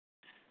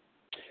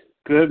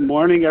Good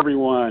morning,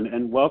 everyone,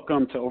 and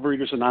welcome to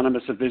Overeaters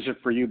Anonymous, a Vision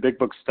for You Big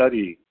Book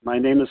Study. My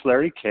name is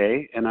Larry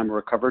Kay, and I'm a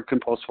recovered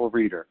compulsive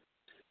overeater.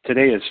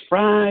 Today is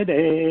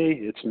Friday.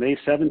 It's May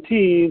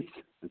 17th.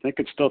 I think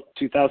it's still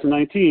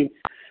 2019.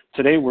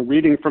 Today we're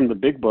reading from the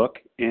Big Book,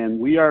 and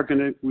we are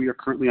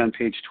currently on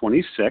page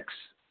 26,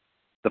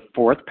 the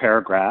fourth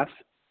paragraph.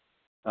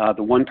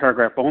 The one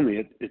paragraph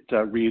only. It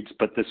reads,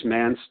 "But this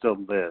man still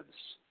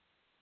lives."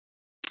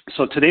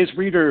 So today's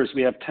readers,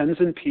 we have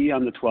Tenzin P.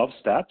 on the 12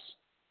 steps,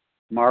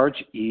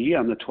 Marge E.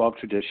 on the 12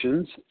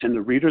 traditions, and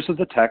the readers of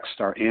the text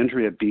are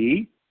Andrea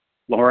B.,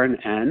 Lauren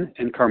N.,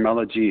 and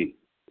Carmela G.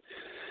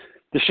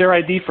 The share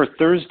ID for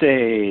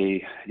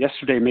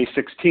yesterday, May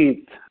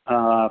 16th,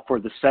 for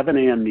the 7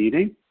 a.m.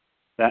 meeting,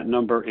 that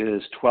number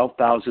is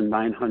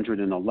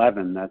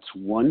 12,911. That's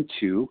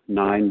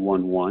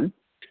 12911.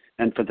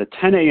 And for the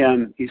 10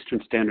 a.m.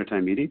 Eastern Standard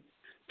Time meeting,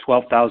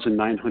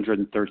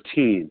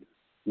 12,913,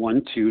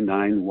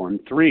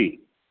 12913.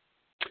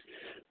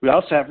 We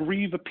also have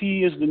Reva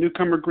P. as the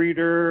newcomer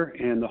greeter,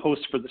 and the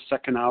host for the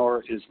second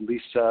hour is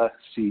Lisa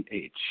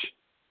C.H.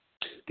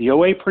 The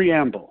OA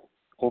Preamble.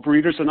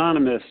 Overeaters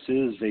Anonymous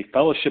is a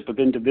fellowship of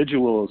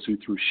individuals who,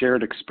 through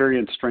shared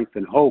experience, strength,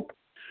 and hope,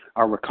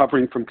 are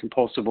recovering from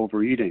compulsive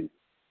overeating.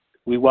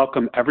 We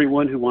welcome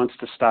everyone who wants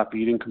to stop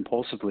eating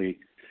compulsively.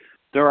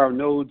 There are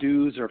no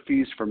dues or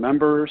fees for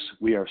members.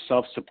 We are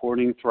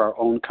self-supporting through our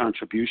own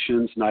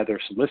contributions, neither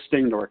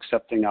soliciting nor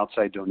accepting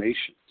outside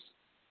donations.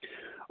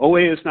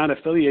 OA is not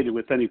affiliated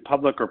with any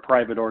public or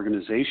private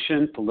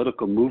organization,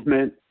 political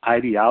movement,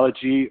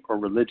 ideology, or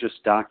religious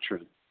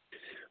doctrine.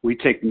 We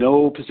take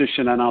no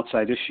position on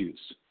outside issues.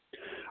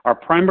 Our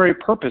primary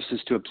purpose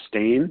is to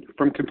abstain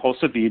from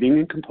compulsive eating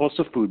and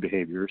compulsive food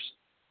behaviors,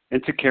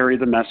 and to carry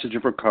the message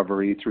of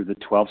recovery through the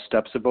 12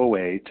 steps of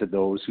OA to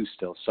those who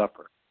still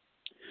suffer.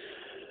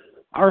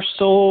 Our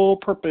sole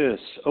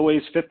purpose,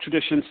 OA's fifth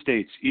tradition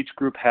states, each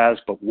group has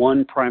but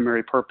one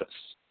primary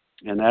purpose,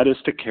 and that is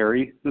to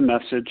carry the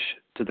message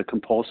to the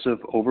compulsive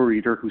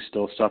overeater who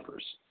still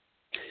suffers.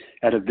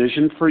 At a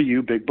Vision for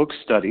You Big Book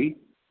Study,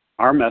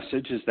 our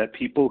message is that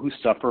people who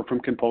suffer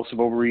from compulsive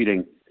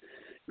overeating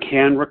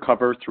can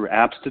recover through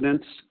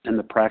abstinence and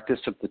the practice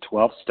of the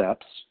 12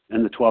 steps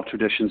and the 12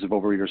 traditions of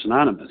Overeaters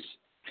Anonymous.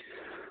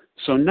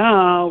 So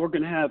now we're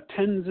going to have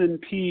Tenzin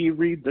P.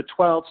 read the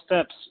 12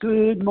 steps.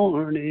 Good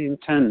morning,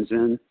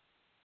 Tenzin.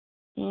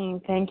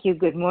 Thank you.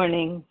 Good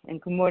morning, and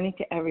good morning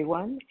to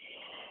everyone.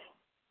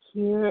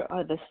 Here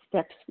are the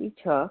steps we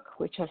took,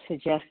 which are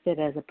suggested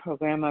as a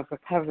program of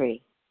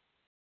recovery.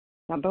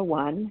 Number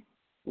 1,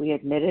 we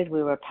admitted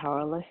we were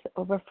powerless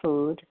over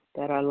food,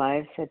 that our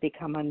lives had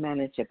become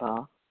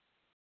unmanageable.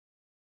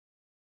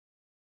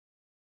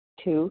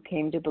 2,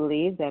 came to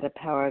believe that a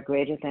power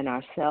greater than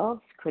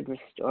ourselves could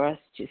restore us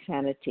to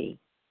sanity.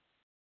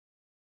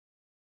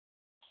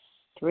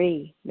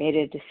 3, made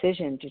a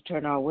decision to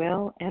turn our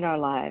will and our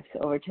lives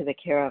over to the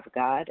care of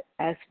God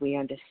as we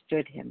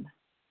understood Him.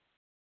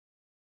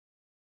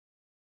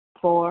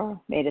 4,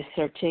 made a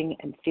searching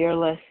and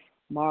fearless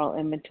moral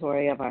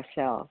inventory of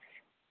ourselves.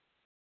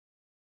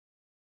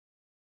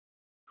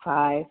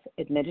 5,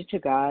 admitted to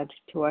God,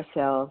 to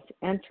ourselves,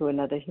 and to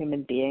another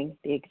human being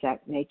the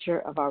exact nature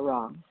of our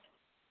wrongs.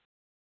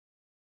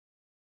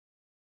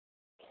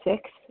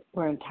 6,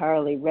 we're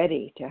entirely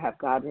ready to have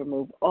God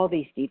remove all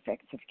these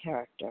defects of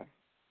character.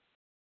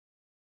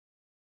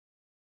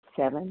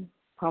 7,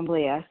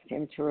 humbly asked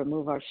Him to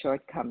remove our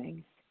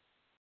shortcomings.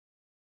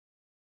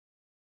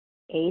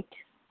 8,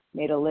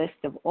 made a list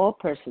of all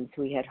persons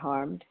we had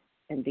harmed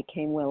and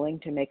became willing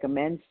to make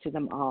amends to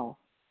them all.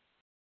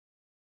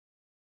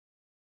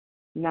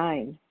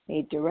 9,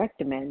 made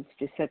direct amends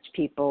to such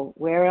people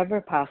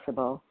wherever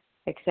possible,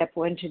 except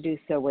when to do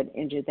so would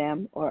injure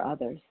them or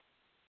others.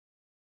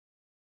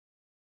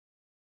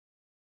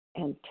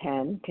 And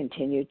 10,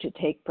 continued to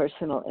take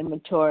personal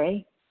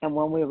inventory, and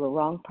when we were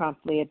wrong,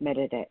 promptly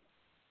admitted it.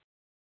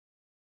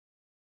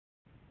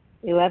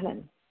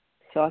 11,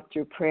 sought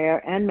through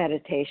prayer and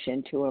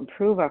meditation to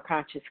improve our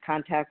conscious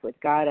contact with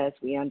God as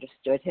we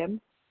understood Him,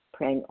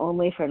 praying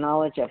only for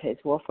knowledge of His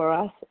will for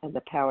us and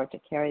the power to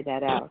carry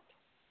that out.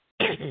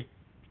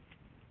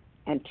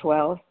 And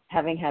 12,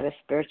 having had a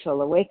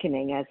spiritual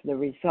awakening as the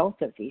result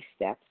of these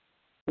steps,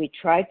 we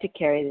tried to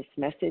carry this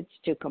message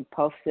to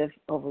compulsive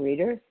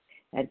overeaters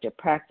and to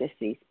practice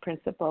these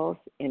principles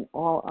in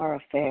all our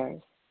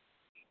affairs.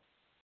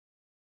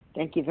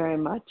 Thank you very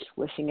much.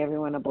 Wishing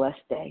everyone a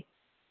blessed day.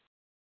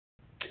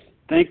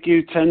 Thank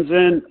you,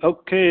 Tenzin.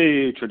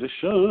 Okay,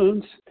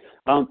 traditions.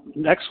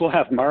 Next, we'll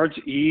have Marge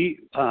E.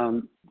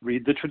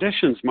 read the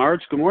traditions.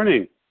 Marge, good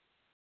morning.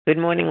 Good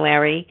morning,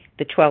 Larry.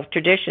 The 12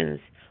 traditions.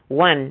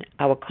 1,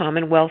 our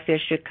common welfare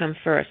should come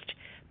first.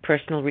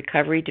 Personal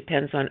recovery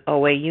depends on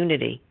OA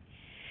unity.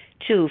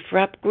 2, for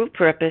our group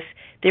purpose,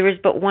 there is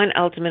but one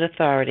ultimate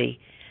authority,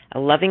 a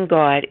loving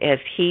God as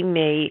He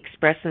may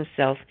express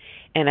Himself,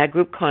 and our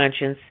group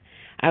conscience.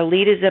 Our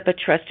leaders are but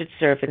trusted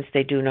servants,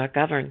 they do not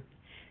govern.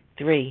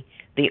 3,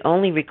 the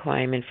only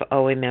requirement for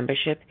OA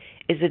membership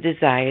is a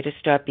desire to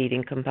stop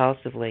eating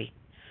compulsively.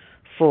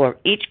 4.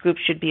 Each group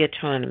should be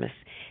autonomous,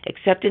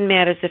 except in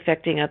matters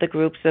affecting other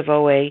groups of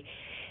OA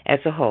as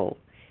a whole.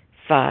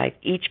 5.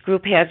 Each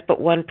group has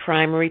but one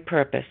primary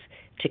purpose,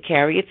 to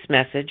carry its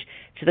message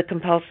to the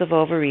compulsive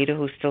overeater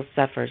who still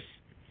suffers.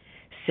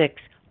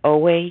 6.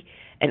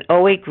 An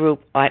OA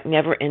group ought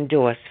never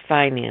endorse,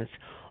 finance,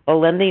 or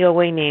lend the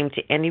OA name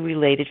to any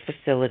related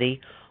facility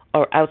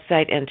or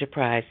outside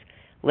enterprise,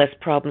 lest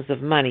problems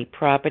of money,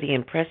 property,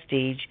 and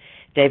prestige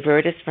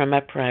divert us from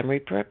our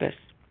primary purpose.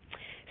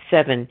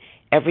 7.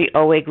 Every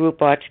OA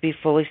group ought to be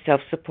fully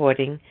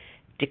self-supporting,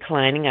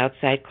 declining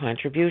outside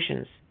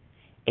contributions.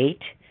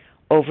 8.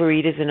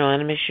 Overeaters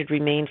Anonymous should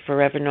remain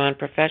forever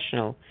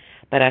non-professional,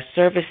 but our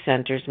service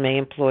centers may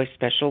employ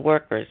special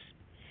workers.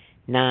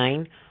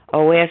 9.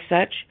 OA as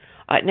such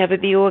ought never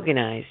be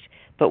organized,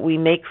 but we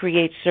may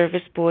create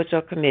service boards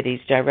or committees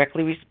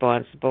directly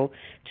responsible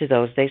to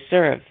those they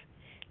serve.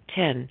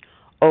 10.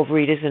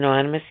 Overeaters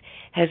Anonymous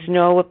has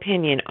no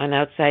opinion on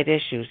outside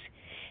issues.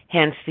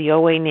 Hence, the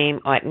OA name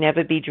ought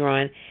never be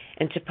drawn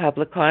into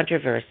public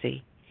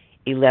controversy.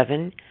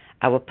 11.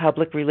 Our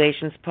public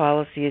relations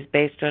policy is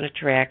based on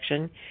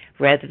attraction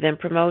rather than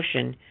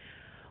promotion.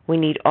 We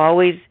need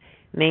always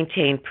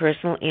maintain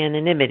personal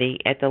anonymity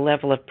at the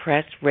level of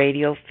press,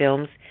 radio,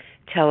 films,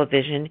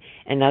 television,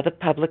 and other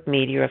public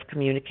media of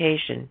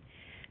communication.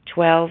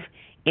 12.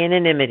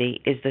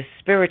 Anonymity is the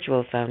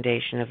spiritual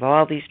foundation of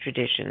all these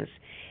traditions,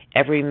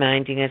 ever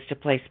reminding us to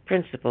place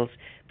principles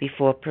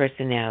before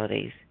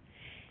personalities.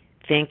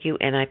 Thank you,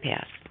 and I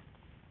pass.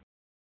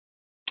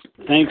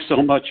 Thanks so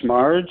much,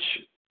 Marge.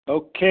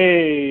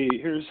 Okay,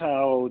 here's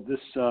how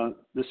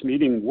this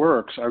meeting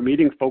works. Our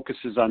meeting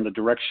focuses on the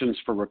directions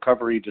for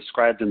recovery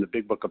described in the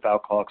Big Book of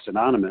Alcoholics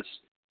Anonymous.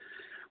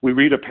 We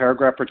read a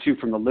paragraph or two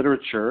from the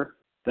literature,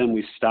 then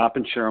we stop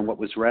and share on what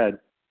was read.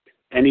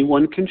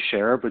 Anyone can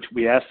share, but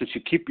we ask that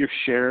you keep your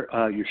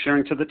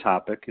sharing to the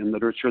topic and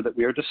literature that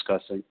we are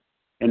discussing,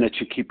 and that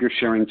you keep your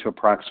sharing to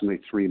approximately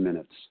 3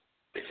 minutes.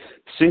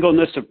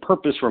 Singleness of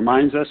purpose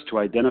reminds us to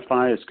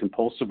identify as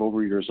compulsive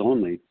overeaters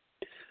only.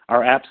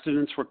 Our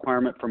abstinence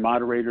requirement for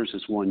moderators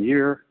is 1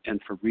 year,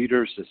 and for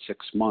readers is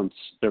 6 months.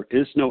 There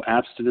is no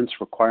abstinence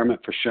requirement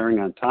for sharing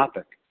on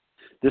topic.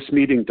 This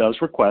meeting does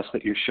request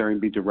that your sharing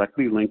be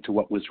directly linked to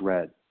what was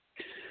read.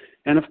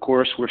 And of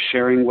course, we're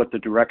sharing what the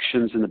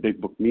directions in the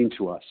Big Book mean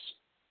to us.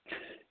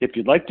 If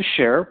you'd like to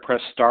share,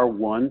 press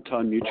 *1 to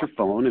unmute your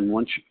phone, and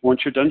once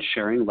you're done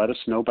sharing, let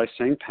us know by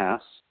saying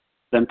pass.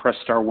 Then press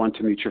 *1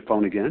 to mute your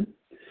phone again.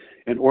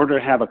 In order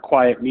to have a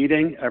quiet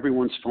meeting,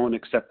 everyone's phone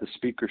except the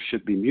speaker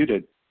should be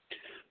muted.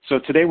 So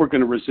today we're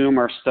going to resume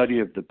our study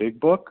of the Big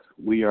Book.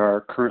 We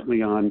are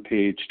currently on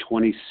page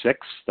 26,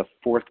 the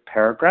 4th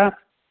paragraph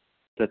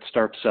that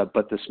starts,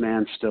 but this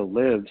man still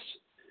lives.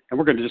 And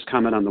we're going to just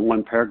comment on the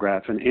one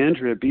paragraph. And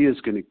Andrea B. is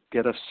going to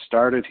get us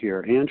started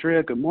here.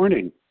 Andrea, good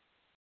morning.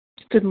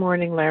 Good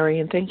morning, Larry,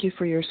 and thank you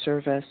for your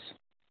service.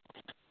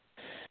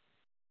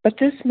 But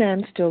this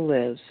man still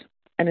lives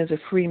and is a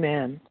free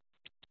man.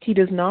 He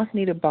does not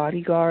need a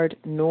bodyguard,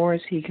 nor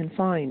is he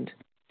confined.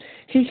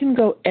 He can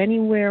go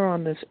anywhere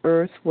on this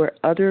earth where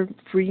other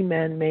free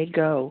men may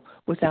go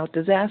without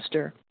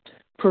disaster,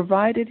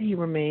 provided he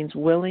remains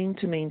willing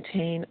to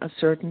maintain a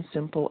certain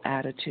simple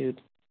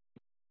attitude.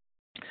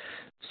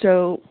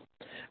 So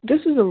this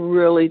is a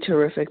really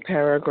terrific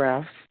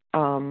paragraph,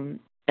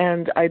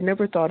 and I'd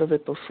never thought of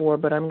it before,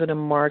 but I'm going to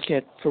mark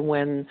it for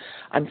when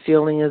I'm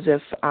feeling as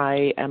if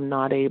I am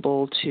not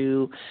able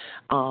to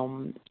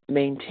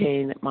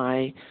maintain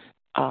my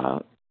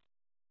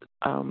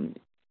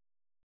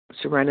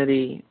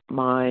serenity,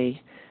 my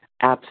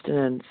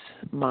abstinence,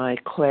 my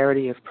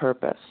clarity of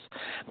purpose.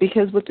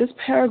 Because what this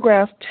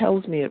paragraph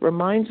tells me, it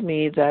reminds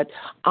me that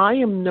I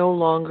am no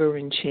longer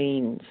in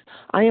chains.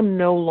 I am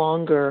no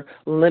longer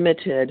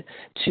limited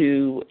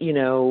to,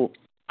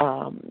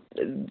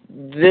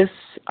 this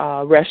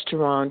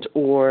restaurant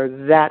or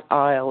that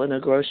aisle in a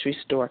grocery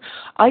store.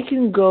 I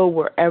can go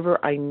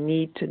wherever I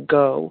need to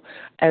go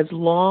as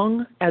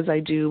long as I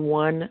do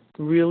one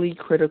really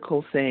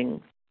critical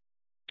thing.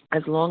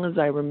 As long as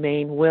I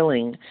remain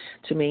willing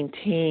to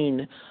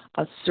maintain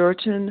a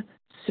certain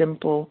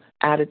simple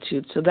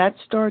attitude. So that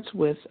starts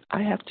with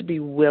I have to be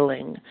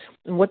willing.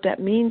 And what that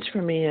means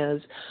for me is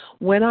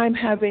when I'm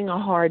having a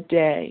hard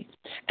day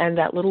and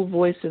that little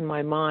voice in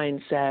my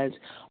mind says,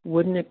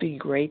 wouldn't it be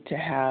great to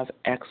have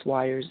X,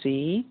 Y, or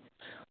Z?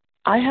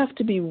 I have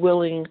to be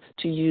willing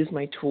to use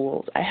my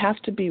tools. I have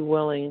to be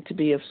willing to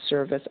be of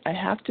service. I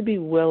have to be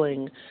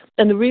willing.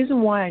 And the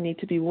reason why I need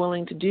to be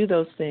willing to do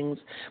those things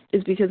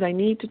is because I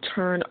need to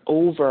turn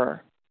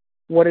over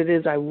what it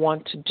is I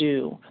want to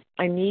do.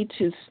 I need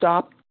to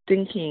stop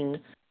thinking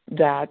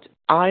that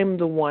I'm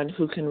the one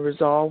who can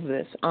resolve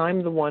this.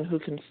 I'm the one who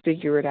can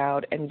figure it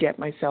out and get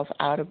myself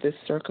out of this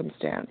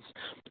circumstance.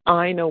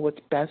 I know what's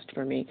best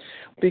for me,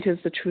 because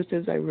the truth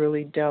is I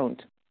really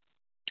don't.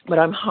 But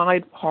I'm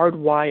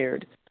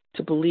hardwired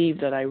to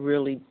believe that I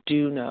really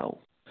do know.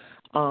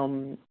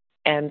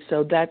 And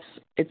so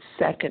it's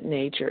second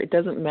nature. It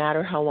doesn't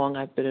matter how long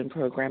I've been in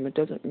program. It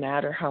doesn't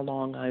matter how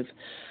long I've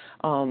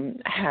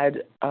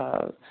had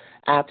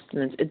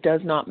abstinence. It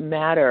does not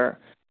matter.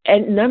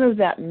 And none of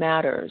that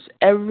matters.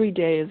 Every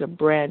day is a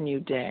brand new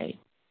day.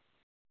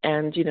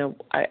 And,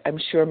 I'm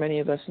sure many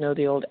of us know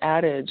the old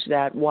adage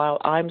that while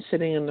I'm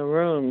sitting in the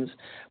rooms,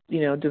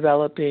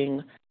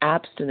 developing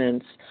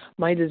abstinence,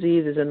 my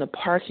disease is in the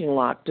parking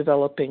lot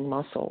developing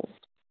muscles.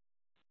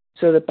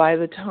 So that by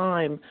the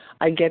time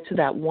I get to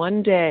that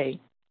one day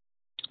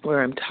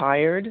where I'm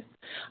tired,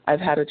 I've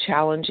had a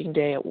challenging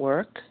day at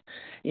work,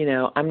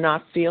 I'm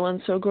not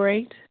feeling so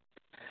great,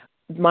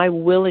 my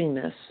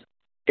willingness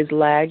is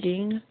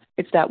lagging.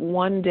 It's that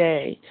one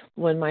day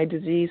when my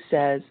disease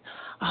says,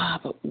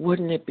 but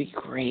wouldn't it be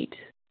great?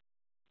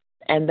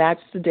 And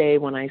that's the day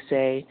when I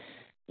say,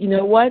 you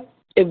know what?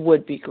 It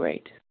would be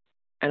great.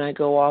 And I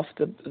go off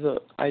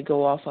I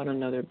go off on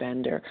another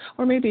bender.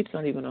 Or maybe it's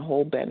not even a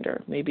whole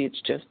bender. Maybe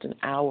it's just an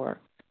hour.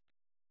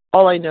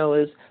 All I know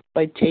is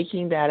by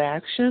taking that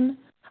action,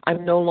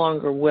 I'm no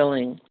longer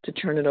willing to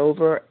turn it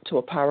over to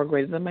a power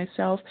greater than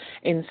myself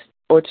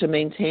or to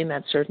maintain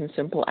that certain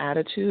simple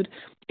attitude.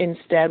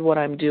 Instead, what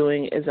I'm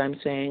doing is I'm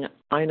saying,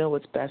 I know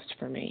what's best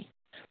for me.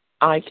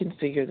 I can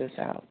figure this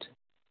out.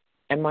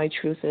 And my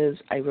truth is,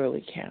 I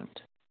really can't.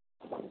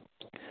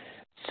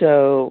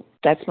 So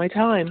that's my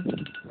time.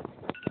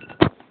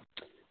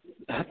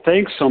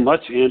 Thanks so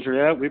much,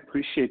 Andrea. We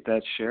appreciate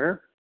that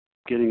share.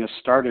 Getting us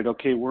started.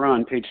 Okay, we're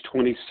on page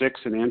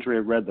 26, and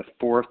Andrea read the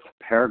fourth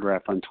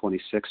paragraph on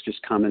 26,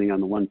 just commenting on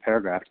the one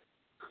paragraph.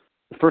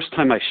 The first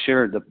time I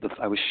shared,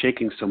 I was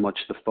shaking so much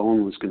the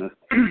phone was I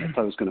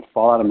thought it was gonna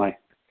fall out of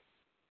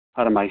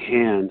my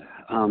hand.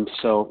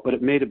 But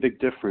it made a big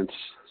difference.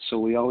 So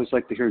we always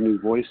like to hear new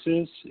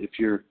voices if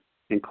you're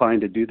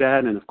inclined to do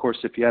that. And of course,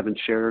 if you haven't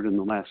shared in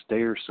the last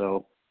day or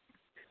so,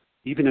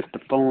 even if the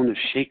phone is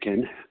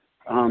shaken,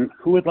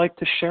 who would like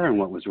to share on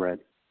what was read?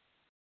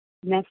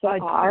 Nessa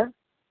R.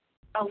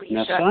 Alicia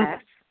Nessa?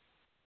 S.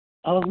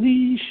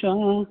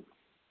 Alicia.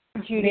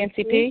 Judy.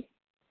 Nancy P.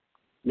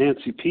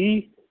 Nancy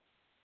P.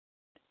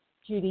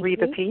 Judy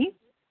Reva P.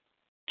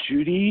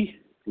 Judy.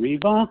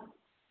 Reva.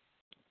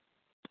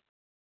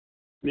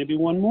 Maybe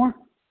one more?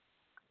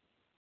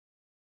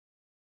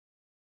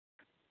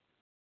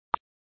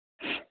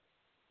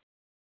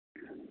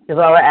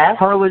 Devorah S.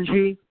 Harlan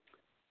G.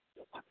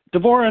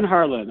 Devorah and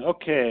Harlan.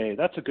 Okay,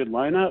 that's a good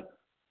lineup.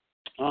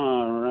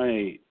 All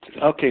right.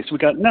 Okay, so we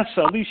got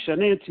Nessa, Alicia,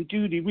 Nancy,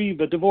 Judy,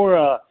 Reva,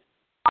 Devorah,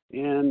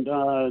 and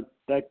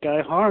that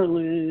guy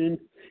Harlan.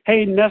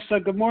 Hey, Nessa,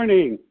 good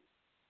morning.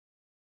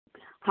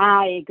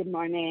 Hi, good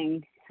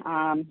morning.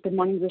 Good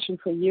morning, vision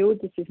for you.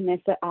 This is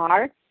Nessa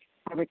R.,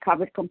 a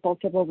recovered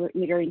compulsive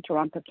overeater in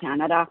Toronto,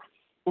 Canada.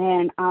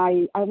 And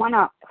I want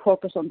to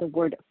focus on the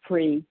word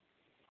free,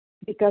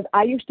 because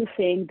I used to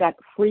think that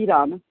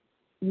freedom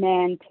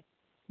meant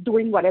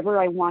doing whatever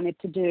I wanted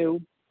to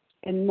do,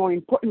 and more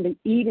importantly,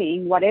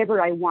 eating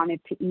whatever I wanted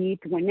to eat,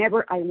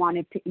 whenever I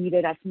wanted to eat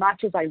it, as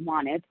much as I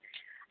wanted.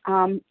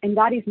 And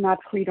that is not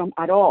freedom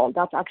at all.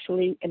 That's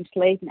actually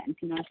enslavement,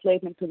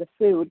 enslavement to the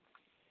food.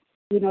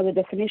 The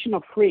definition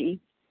of free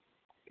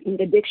in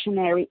the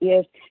dictionary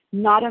is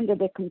not under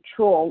the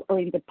control or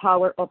in the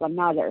power of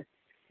another,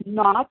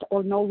 not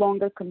or no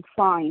longer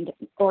confined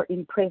or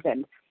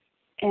imprisoned.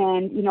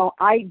 And,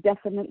 I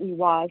definitely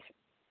was,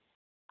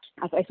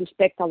 as I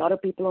suspect a lot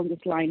of people on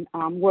this line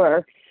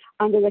were,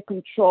 under the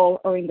control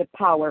or in the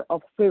power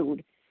of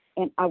food.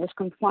 And I was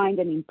confined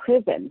and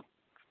imprisoned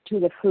to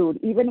the food.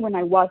 Even when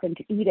I wasn't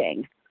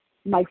eating,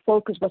 my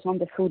focus was on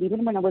the food.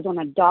 Even when I was on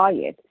a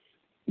diet,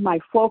 my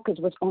focus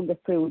was on the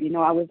food.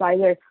 I was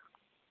either,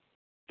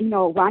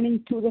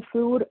 running to the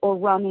food or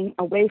running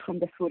away from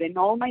the food. And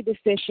all my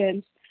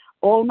decisions,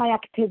 all my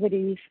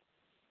activities,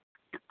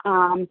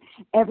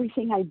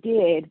 everything I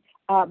did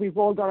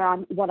revolved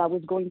around what I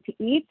was going to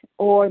eat,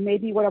 or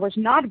maybe what I was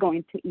not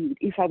going to eat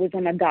if I was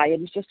on a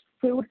diet. It's just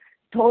food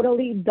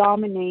totally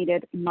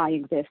dominated my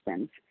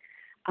existence.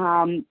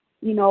 And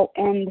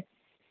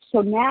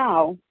so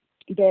now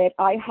that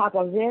I have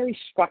a very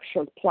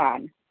structured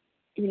plan,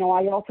 I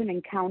often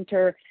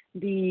encounter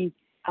the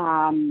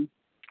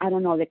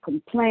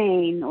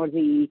complaint or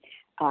the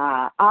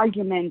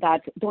argument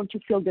that don't you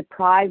feel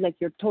deprived, like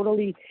you're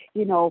totally,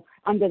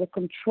 under the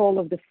control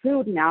of the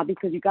food now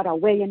because you got to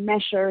weigh and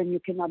measure and you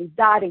cannot eat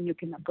that and you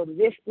cannot go to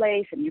this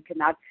place and you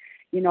cannot,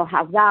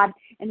 have that.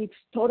 And it's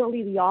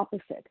totally the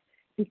opposite,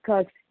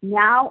 because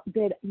now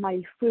that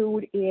my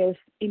food is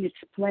in its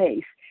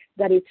place,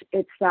 that it's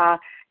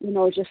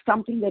just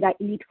something that I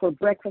eat for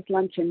breakfast,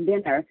 lunch, and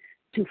dinner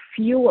to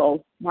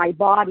fuel my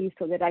body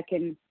so that I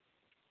can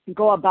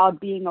go about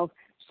being of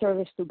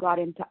service to God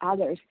and to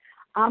others.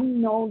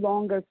 I'm no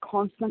longer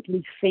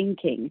constantly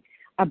thinking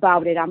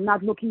about it. I'm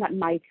not looking at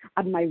my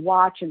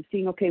watch and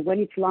seeing, okay, when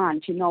it's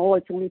lunch,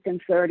 it's only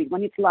 10:30.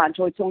 When it's lunch,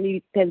 it's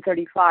only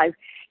 10:35.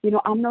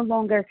 I'm no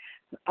longer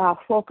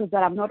focused.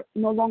 That I'm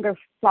no longer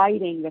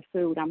fighting the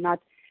food. I'm not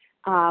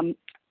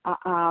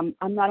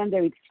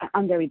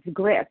under its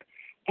grip.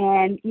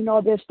 And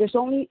there's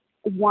only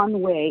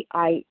one way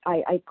I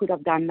could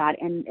have done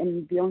that,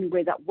 and the only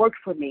way that worked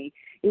for me,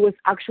 it was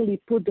actually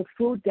put the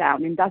food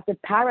down. And that's the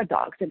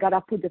paradox. I got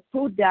to put the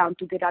food down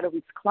to get out of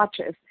its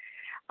clutches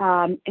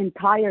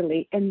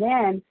entirely. And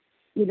then,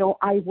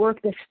 I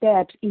work the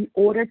steps in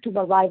order to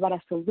arrive at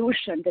a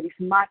solution that is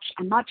a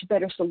much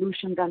better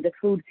solution than the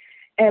food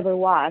ever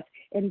was.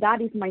 And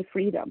that is my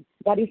freedom.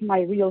 That is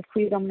my real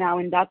freedom now.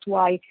 And that's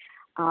why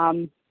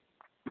the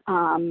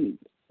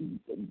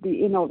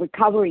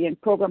recovery and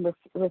program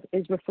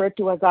is referred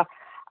to as a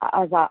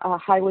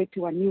highway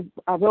to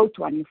a road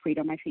to a new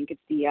freedom. I think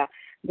it's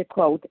the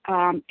quote.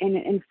 And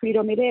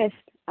freedom it is.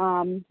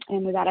 And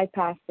with that, I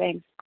pass.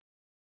 Thanks.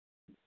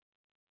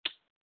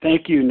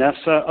 Thank you,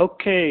 Nessa.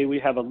 Okay, we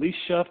have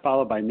Alicia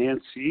followed by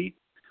Nancy.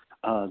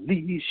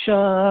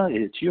 Alicia,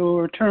 it's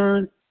your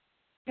turn.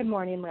 Good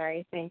morning,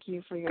 Larry. Thank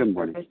you for your Good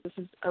morning. service. This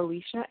is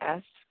Alicia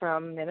S.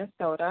 from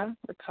Minnesota,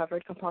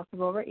 recovered compulsive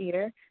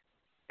overeater,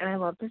 and I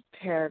love this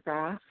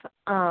paragraph.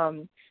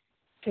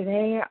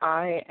 Today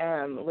I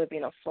am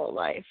living a full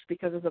life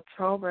because of the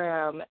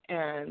program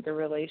and the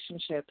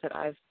relationship that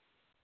I've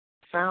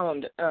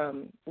found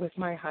with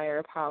my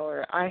higher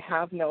power. I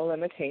have no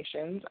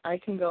limitations. I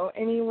can go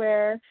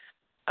anywhere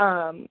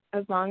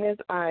as long as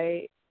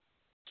I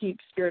keep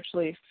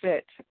spiritually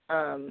fit.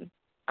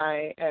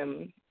 I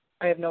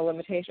have no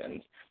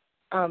limitations.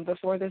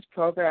 Before this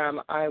program,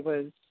 I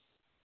was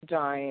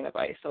dying of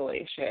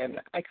isolation.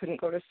 I couldn't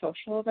go to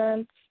social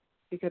events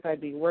because I'd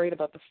be worried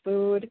about the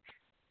food.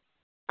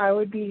 I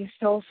would be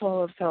so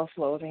full of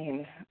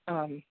self-loathing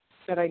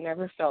that I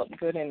never felt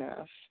good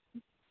enough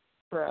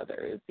for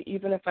others,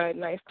 even if I had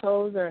nice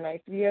clothes or a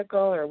nice vehicle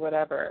or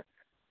whatever.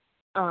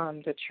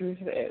 The truth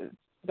is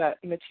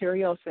that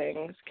material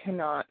things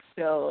cannot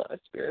fill a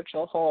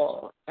spiritual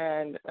hole,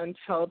 and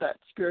until that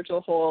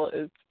spiritual hole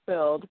is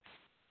filled,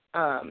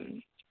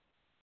 one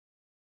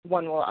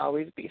will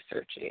always be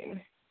searching.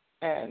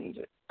 And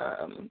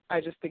I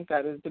just think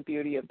that is the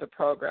beauty of the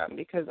program,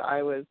 because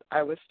I was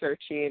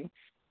searching.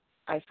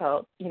 I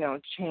felt,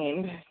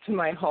 chained to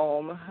my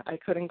home. I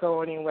couldn't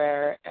go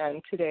anywhere,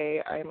 and today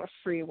I am a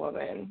free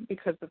woman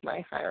because of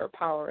my higher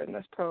power in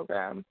this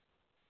program,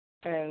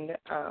 and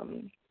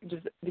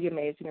just the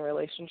amazing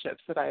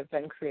relationships that I've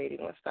been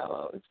creating with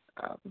fellows.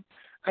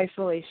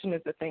 Isolation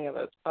is a thing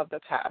of the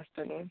past,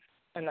 and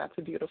that's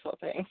a beautiful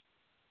thing.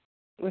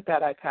 With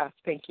that, I pass.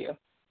 Thank you.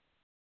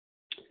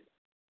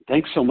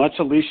 Thanks so much,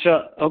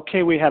 Alicia.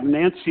 Okay, we have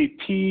Nancy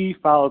P.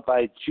 followed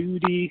by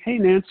Judy. Hey,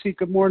 Nancy,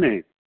 good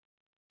morning.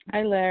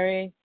 Hi,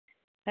 Larry.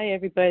 Hi,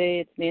 everybody.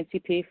 It's Nancy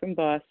P. from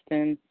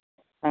Boston.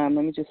 Let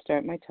me just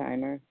start my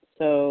timer.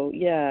 So,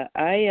 yeah,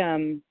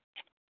 I'm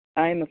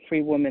a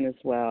free woman as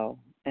well,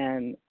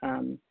 and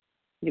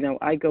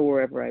I go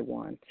wherever I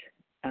want,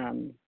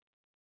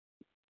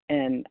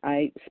 and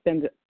I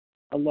spend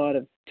a lot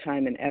of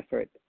time and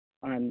effort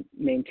on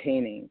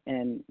maintaining.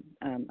 And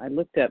I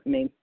looked up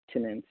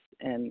maintenance,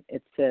 and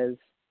it says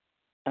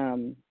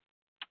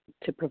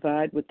to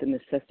provide with the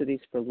necessities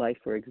for life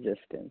or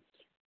existence.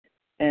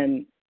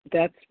 And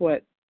that's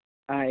what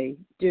I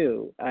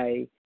do.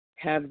 I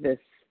have this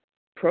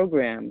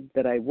program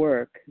that I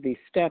work, these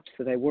steps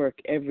that I work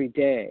every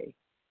day.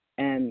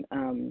 And,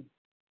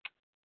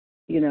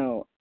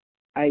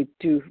 I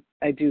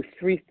do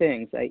three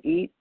things. I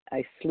eat,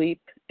 I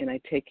sleep, and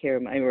I take care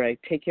of my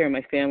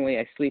family.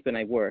 I sleep and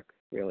I work,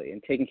 really.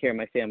 And taking care of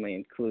my family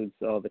includes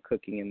all the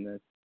cooking and the,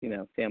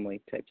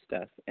 family type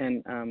stuff.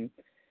 And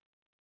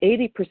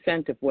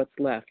 80% of what's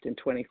left in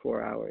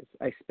 24 hours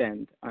I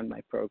spend on my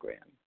program.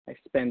 I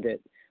spend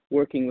it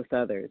working with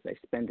others. I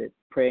spend it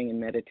praying and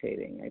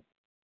meditating. I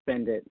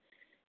spend it,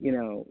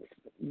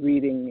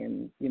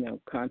 reading and,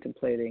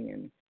 contemplating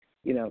and,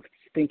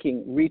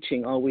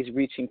 thinking, always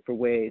reaching for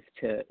ways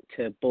to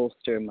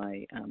bolster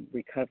my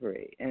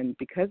recovery. And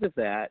because of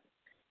that,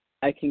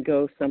 I can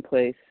go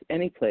someplace,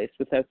 any place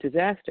without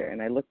disaster.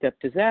 And I looked up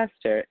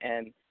disaster,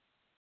 and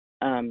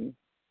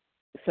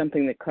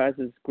something that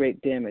causes great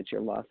damage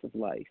or loss of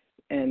life.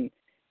 And,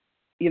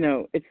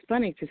 it's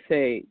funny to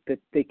say that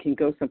they can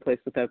go someplace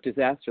without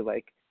disaster.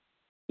 Like,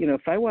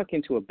 if I walk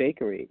into a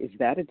bakery, is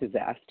that a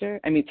disaster?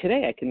 I mean,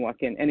 today I can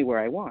walk in anywhere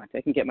I want.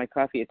 I can get my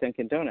coffee at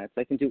Dunkin' Donuts.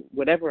 I can do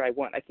whatever I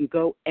want. I can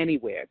go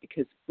anywhere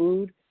because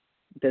food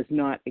does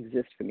not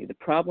exist for me. The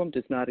problem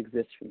does not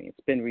exist for me.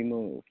 It's been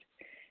removed.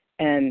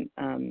 And,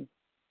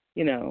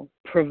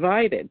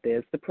 provided,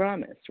 there's the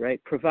promise,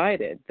 right?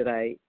 Provided that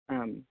I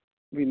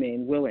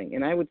remain willing.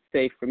 And I would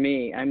say for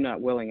me, I'm not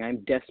willing. I'm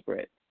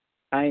desperate.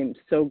 I am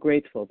so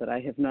grateful that I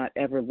have not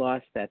ever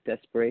lost that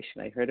desperation.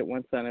 I heard it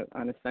once on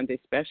a Sunday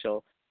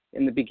special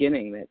in the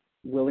beginning that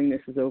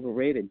willingness is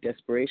overrated.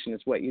 Desperation is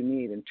what you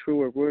need. And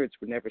truer words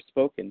were never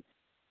spoken,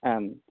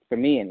 for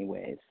me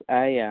anyways.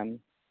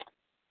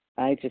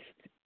 I just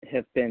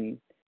have been,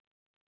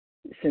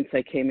 since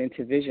I came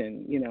into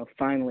Vision,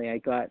 finally I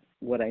got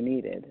what I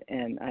needed.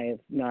 And I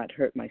have not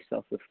hurt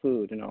myself with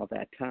food in all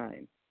that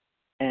time.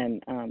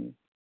 And,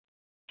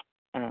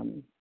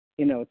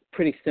 it's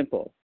pretty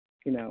simple.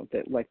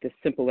 That like this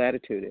simple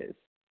attitude is,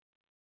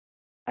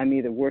 I'm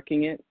either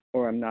working it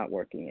or I'm not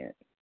working it.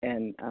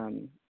 and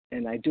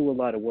I do a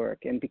lot of work.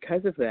 And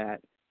because of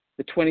that,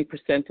 the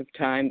 20% of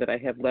time that I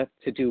have left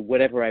to do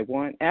whatever I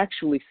want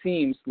actually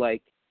seems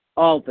like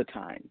all the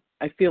time.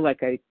 I feel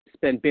like I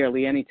spend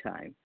barely any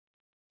time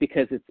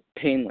because it's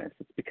painless.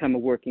 It's become a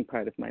working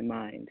part of my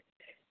mind.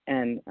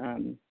 And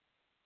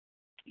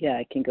yeah,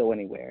 I can go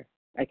anywhere.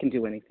 I can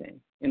do anything.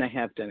 And I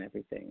have done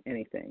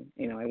anything.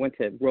 You know, I went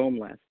to Rome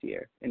last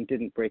year and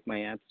didn't break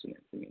my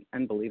abstinence. I mean,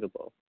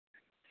 unbelievable.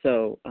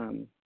 So,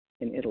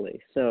 in Italy.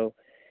 So,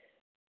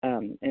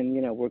 and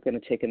you know, we're going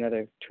to take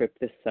another trip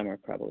this summer,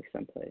 probably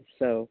someplace.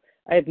 So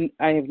I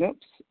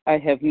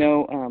have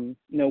no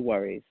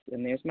worries.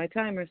 And there's my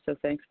timer. So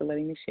thanks for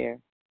letting me share.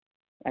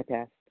 I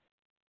passed.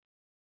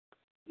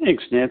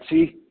 Thanks,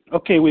 Nancy.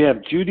 Okay, we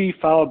have Judy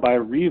followed by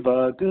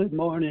Reva. Good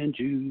morning,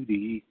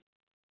 Judy.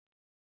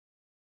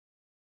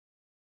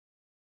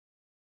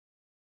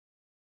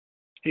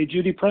 Hey,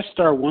 Judy, press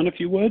 *1 if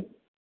you would.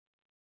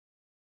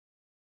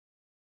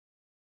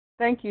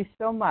 Thank you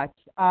so much.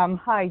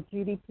 Hi,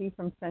 Judy P.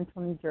 from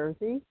Central New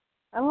Jersey.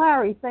 And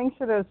Larry, thanks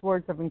for those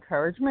words of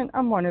encouragement.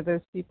 I'm one of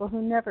those people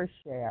who never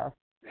share.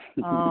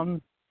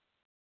 So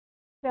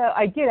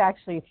I did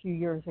actually a few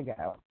years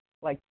ago,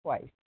 like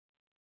twice.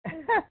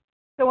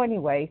 So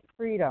anyway,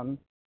 freedom.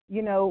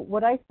 You know,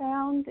 what I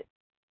found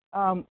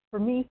for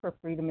me for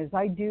freedom is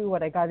I do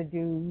what I got to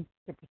do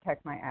to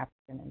protect my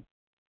abstinence.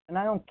 And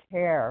I don't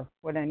care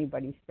what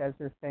anybody says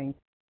or thinks.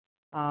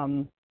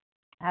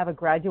 I have a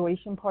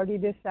graduation party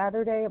this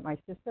Saturday at my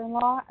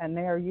sister-in-law, and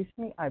they are used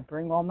to me. I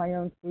bring all my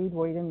own food,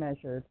 weighed and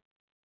measured.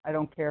 I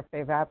don't care if they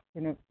have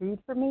abstinent food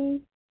for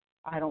me.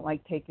 I don't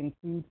like taking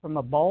food from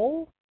a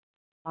bowl.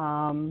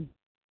 And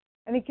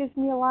it gives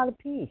me a lot of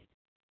peace.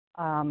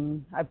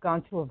 I've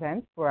gone to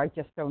events where I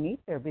just don't eat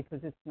there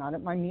because it's not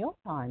at my meal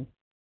time.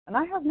 And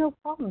I have no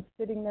problem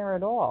sitting there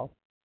at all.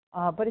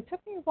 But it took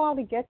me a while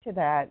to get to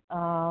that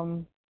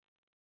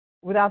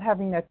without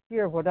having that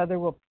fear of what other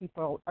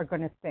people are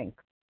going to think.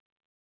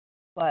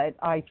 But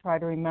I try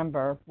to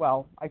remember,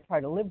 I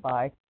try to live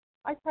by,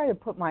 I try not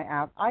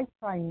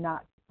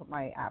to put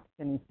my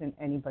abstinence in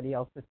anybody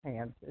else's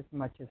hands as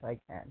much as I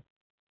can.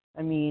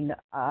 I mean,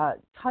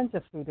 tons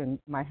of food in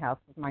my house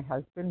with my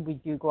husband. We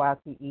do go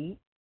out to eat.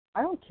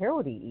 I don't care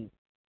what he eats.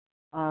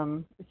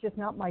 It's just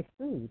not my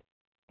food.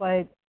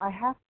 But I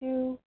have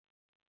to,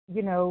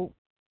 you know,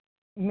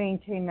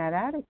 maintain that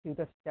attitude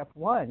of step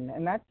one.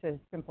 And that's a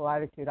simple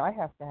attitude I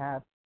have to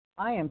have.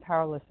 I am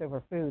powerless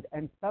over food.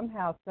 And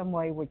somehow, some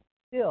way, which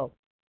still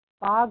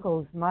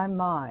boggles my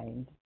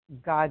mind,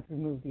 God's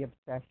removed the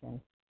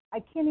obsession. I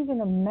can't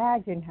even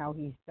imagine how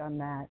he's done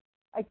that.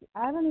 I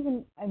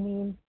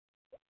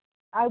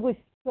was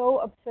so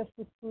obsessed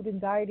with food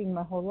and dieting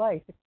my whole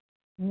life.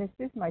 And this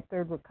is my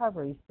third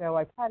recovery, so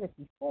I've had it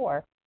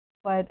before.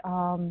 But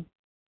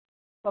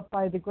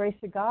by the grace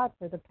of God,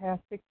 for the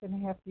past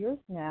 6.5 years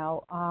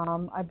now,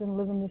 I've been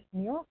living this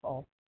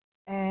miracle.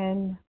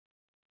 And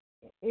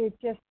it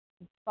just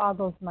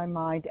boggles my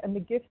mind. And the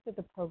gifts of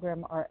the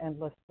program are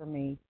endless for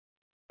me.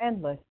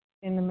 Endless.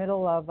 In the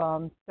middle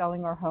of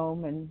selling our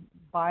home and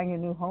buying a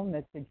new home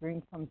that's a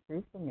dream come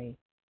true for me.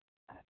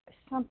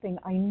 Something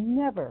I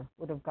never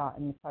would have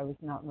gotten if I was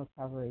not in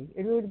recovery.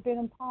 It would have been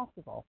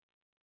impossible.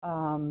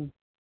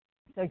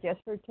 So just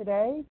for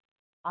today,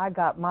 I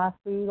got my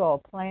food all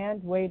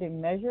planned, weighed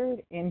and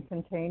measured in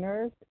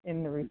containers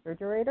in the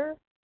refrigerator.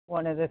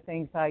 One of the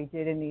things I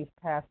did in these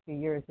past few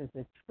years as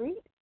a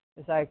treat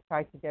is I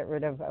tried to get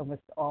rid of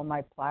almost all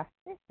my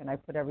plastic, and I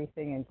put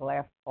everything in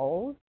glass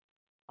bowls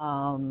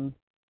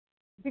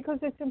because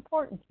it's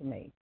important to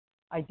me.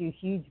 I do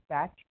huge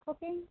batch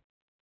cooking,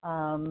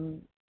 so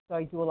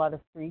I do a lot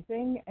of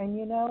freezing, and,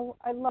 you know,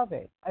 I love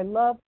it. I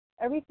love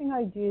everything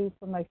I do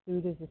for my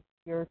food is a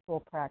spiritual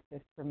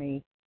practice for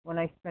me. When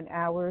I spend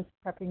hours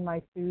prepping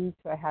my food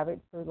so I have it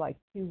for like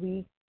 2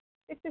 weeks,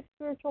 it's a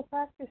spiritual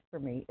practice for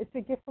me. It's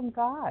a gift from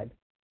God.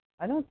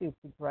 I don't do it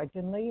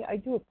begrudgingly. I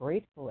do it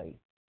gratefully.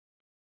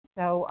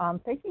 So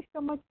thank you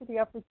so much for the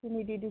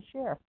opportunity to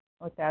share.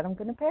 With that, I'm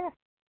going to pass.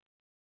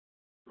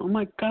 Oh,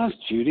 my gosh,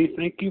 Judy,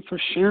 thank you for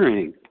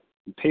sharing.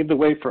 You paved the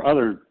way for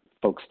other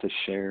folks to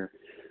share.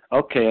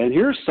 Okay, and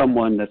here's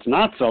someone that's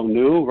not so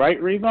new,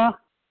 right, Reva?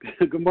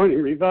 Good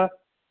morning, Reva.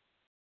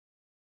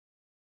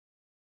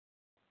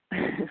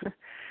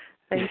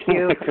 Thank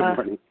you. Good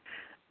morning.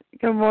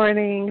 Good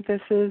morning.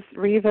 This is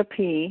Reva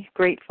P.,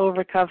 grateful,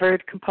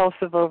 recovered,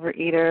 compulsive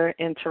overeater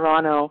in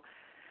Toronto.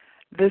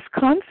 This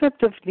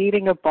concept of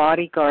needing a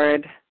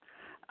bodyguard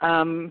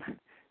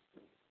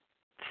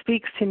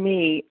speaks to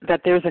me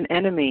that there's an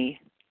enemy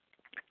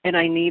and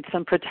I need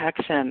some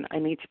protection. I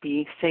need to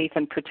be safe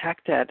and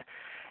protected.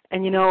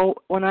 And, you know,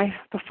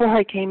 before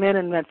I came in,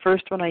 and at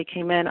first when I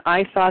came in,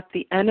 I thought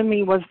the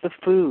enemy was the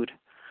food.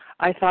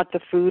 I thought the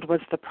food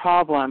was the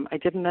problem. I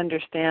didn't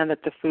understand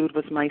that the food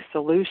was my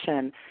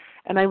solution.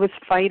 And I was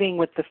fighting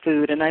with the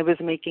food, and I was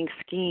making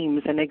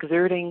schemes and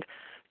exerting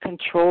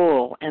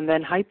control and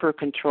then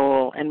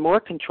hyper-control and more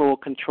control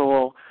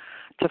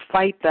to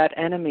fight that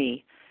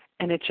enemy.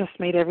 And it just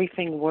made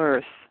everything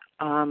worse.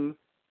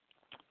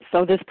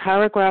 So this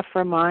paragraph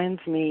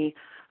reminds me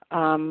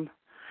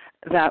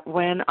that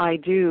when I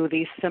do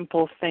these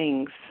simple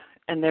things,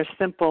 and they're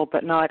simple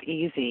but not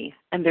easy,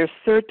 and there's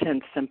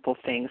certain simple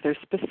things, there's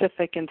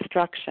specific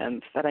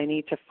instructions that I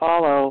need to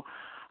follow,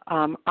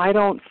 I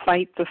don't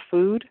fight the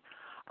food.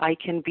 I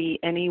can be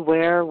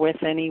anywhere with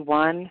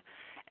anyone,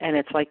 and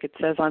it's like it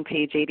says on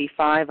page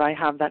 85, I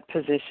have that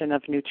position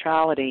of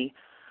neutrality.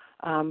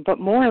 But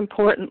more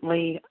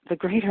importantly, the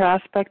greater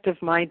aspect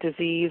of my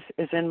disease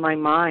is in my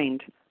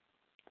mind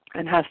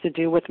and has to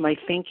do with my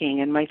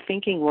thinking, and my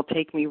thinking will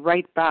take me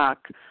right back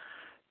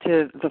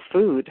to the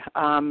food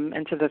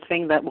and to the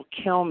thing that will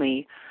kill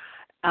me.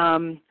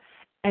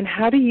 And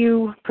how do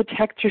you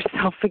protect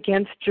yourself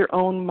against your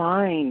own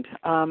mind?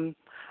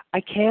 I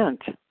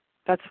can't.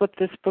 That's what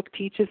this book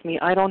teaches me.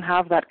 I don't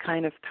have that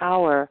kind of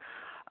power.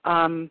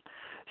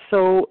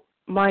 So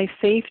my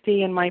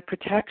safety and my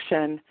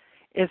protection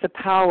is a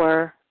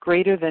power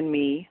greater than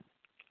me.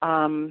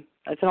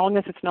 As long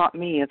as it's not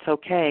me, it's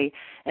okay.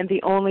 And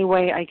the only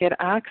way I get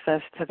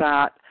access to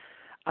that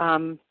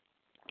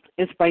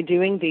is by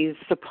doing these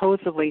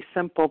supposedly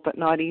simple but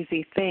not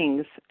easy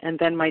things, and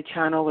then my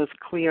channel is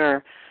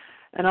clear.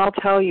 And I'll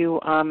tell you,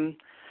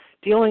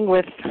 dealing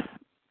with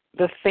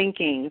the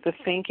thinking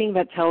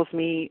that tells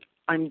me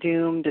I'm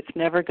doomed, it's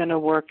never going to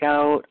work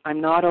out, I'm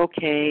not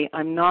okay,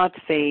 I'm not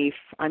safe,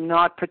 I'm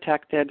not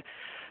protected,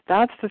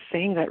 that's the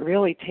thing that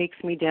really takes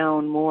me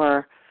down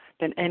more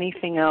than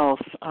anything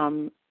else.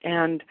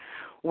 And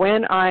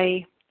when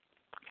I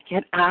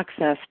get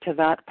access to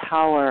that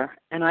power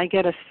and I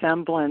get a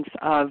semblance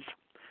of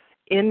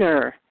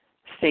inner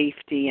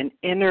safety and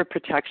inner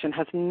protection,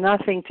 has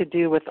nothing to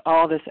do with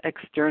all this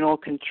external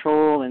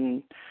control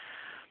and,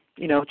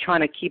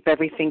 trying to keep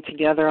everything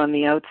together on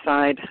the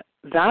outside.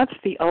 That's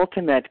the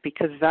ultimate,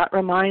 because that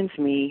reminds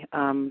me,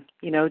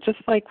 just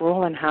like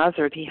Roland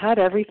Hazard, he had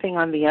everything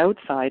on the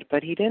outside,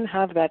 but he didn't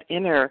have that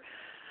inner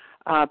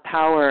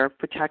power,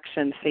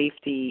 protection,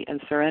 safety, and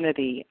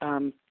serenity.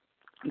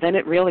 Then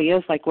it really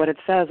is like what it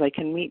says. I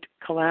can meet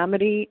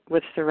calamity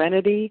with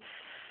serenity,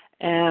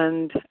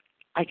 and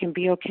I can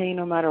be okay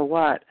no matter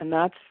what. And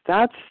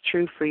that's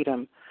true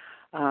freedom.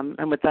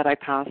 And with that, I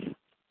pass.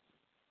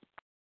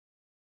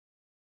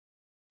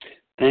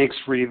 Thanks,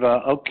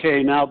 Riva.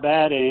 Okay, now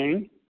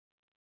batting,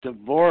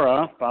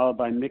 Devora, followed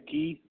by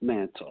Mickey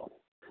Mantle.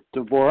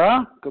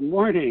 Devora, good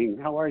morning.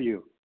 How are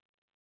you?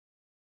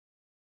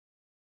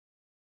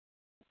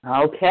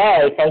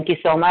 Okay, thank you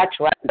so much,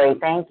 Larry.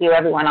 Thank you,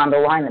 everyone on the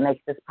line that makes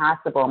this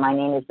possible. My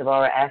name is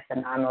Devora S.,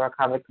 and I'm a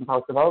recovered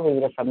compulsive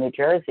overeater from New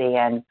Jersey.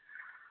 And,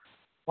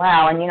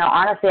 wow, and,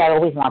 honestly, I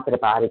always wanted a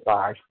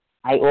bodyguard.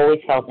 I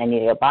always felt I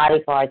needed a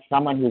bodyguard,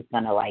 someone who's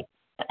going to,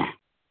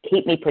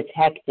 keep me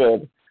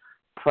protected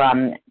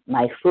from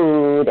my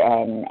food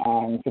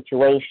and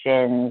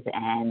situations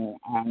and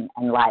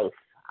life.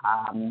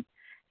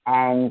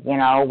 And,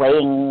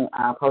 weighing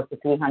close to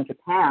 300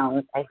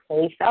 pounds, I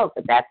really felt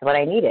that that's what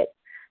I needed.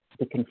 To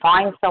be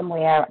confined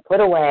somewhere, put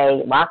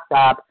away, locked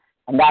up,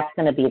 and that's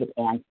going to be the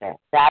answer.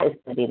 That is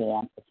going to be the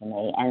answer for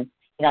me. And,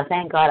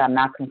 thank God I'm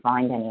not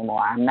confined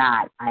anymore. I'm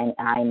not.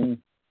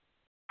 I'm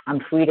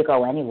free to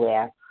go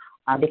anywhere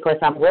because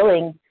I'm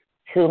willing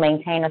to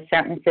maintain a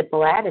certain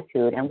simple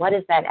attitude. And what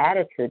is that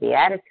attitude? The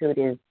attitude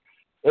is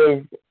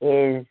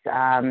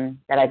that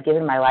I've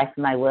given my life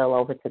and my will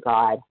over to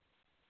God,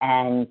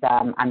 and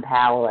I'm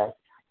powerless,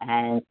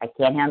 and I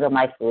can't handle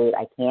my food.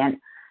 I can't,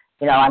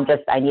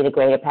 I need a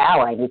greater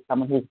power. I need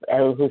someone who's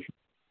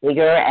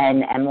bigger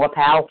and more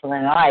powerful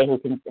than I, who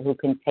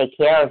can take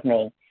care of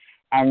me.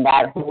 And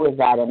who is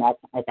that? And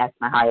that's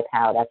my higher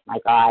power. That's my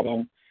God.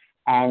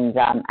 And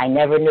I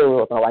never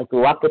knew, although I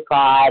grew up with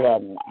God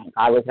and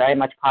God was very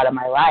much part of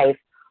my life,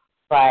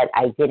 but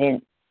I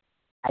didn't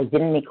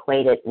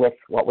equate it with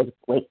what was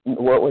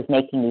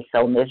making me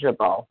so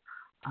miserable.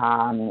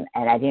 And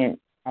I didn't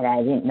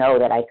know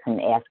that I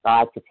couldn't ask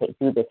God to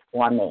do this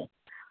for me.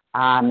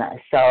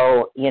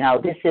 So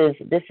this is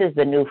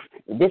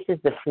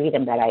the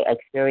freedom that I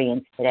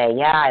experienced today.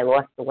 Yeah, I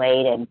lost the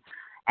weight and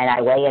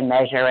I weigh and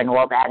measure and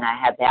all that, and I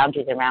have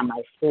boundaries around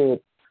my food.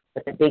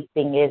 But the big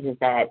thing is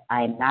that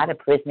I'm not a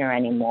prisoner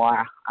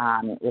anymore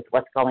with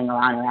what's going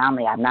on around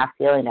me. I'm not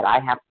feeling that I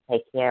have to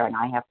take care and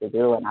I have to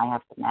do and I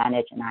have to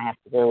manage and I have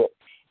to do it.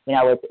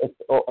 It's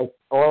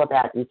all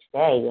about each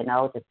day,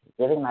 just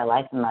giving my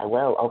life and my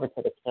will over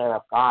to the care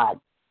of God.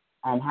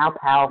 And how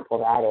powerful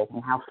that is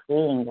and how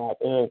freeing that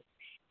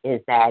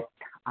is that,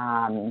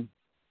 I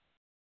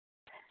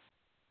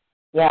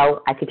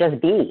could just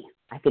be.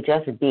 I could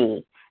just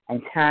be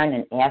and turn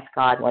and ask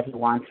God what he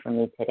wants from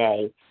me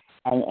today.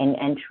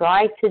 And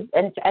try to do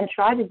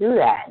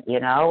that,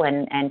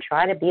 and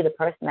try to be the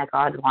person that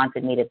God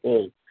wanted me to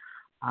be.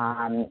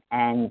 And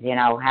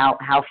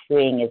how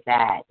freeing is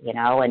that,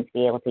 and to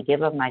be able to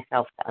give of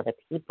myself to other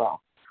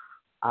people.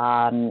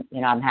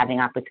 I'm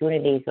having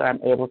opportunities where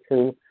I'm able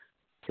to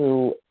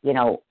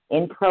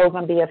in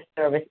program be of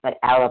service, but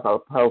out of a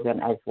program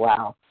as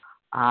well.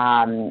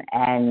 And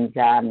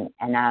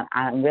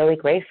I'm really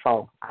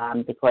grateful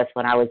because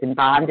when I was in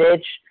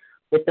bondage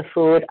with the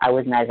food, I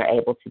was never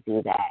able to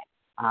do that.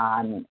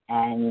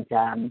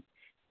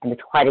 And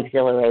it's quite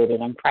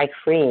exhilarating and quite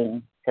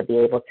freeing to be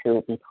able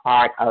to be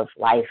part of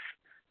life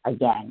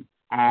again.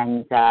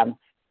 And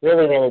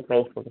really, really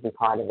grateful to be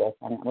part of this.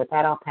 And with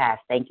that, I'll pass.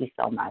 Thank you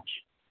so much.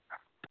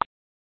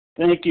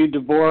 Thank you,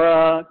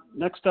 Deborah.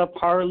 Next up,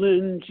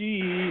 Harlan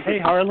G. Hey,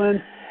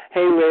 Harlan.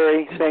 Hey,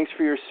 Larry. Thanks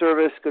for your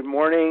service. Good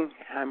morning.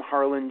 I'm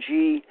Harlan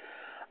G.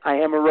 I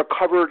am a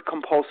recovered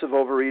compulsive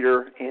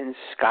overeater in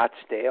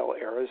Scottsdale,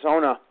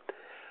 Arizona.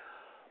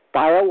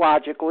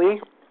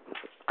 Biologically,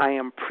 I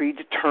am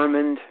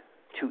predetermined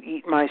to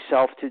eat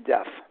myself to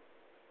death.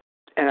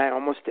 And I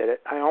almost did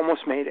it. I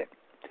almost made it.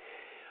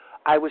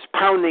 I was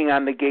pounding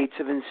on the gates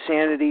of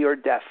insanity or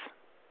death.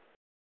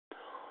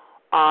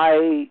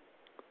 I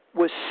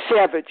was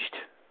savaged,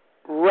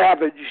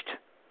 ravaged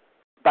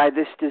by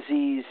this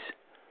disease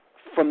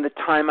from the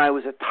time I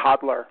was a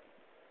toddler.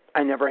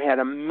 I never had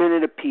a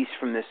minute of peace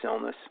from this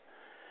illness.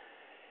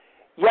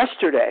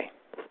 Yesterday,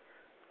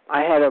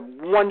 I had a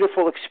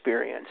wonderful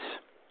experience.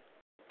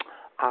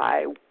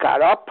 I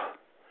got up,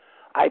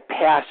 I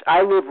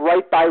live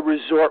right by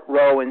Resort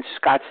Row in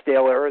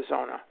Scottsdale,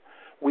 Arizona.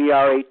 We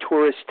are a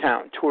tourist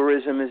town.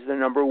 Tourism is the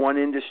number one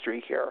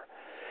industry here.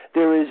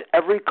 There is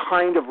every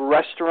kind of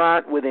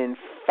restaurant within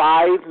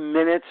 5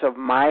 minutes of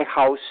my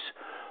house,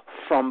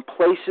 from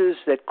places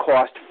that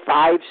cost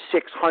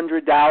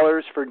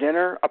 $500-$600 for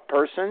dinner a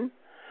person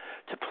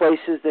to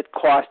places that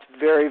cost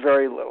very,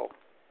 very little.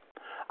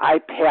 I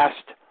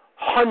passed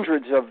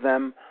hundreds of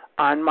them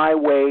on my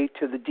way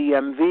to the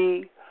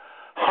DMV,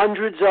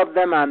 hundreds of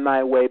them on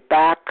my way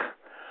back.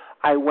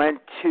 I went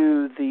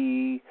to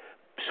the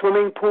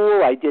swimming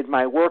pool, I did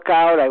my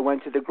workout, I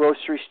went to the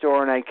grocery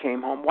store, and I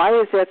came home. Why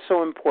is that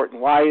so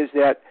important? Why is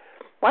that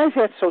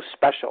so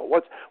special?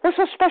 What's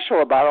so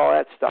special about all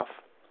that stuff?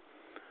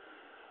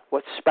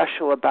 What's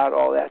special about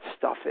all that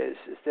stuff is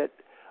that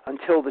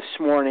until this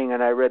morning,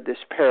 and I read this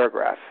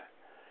paragraph,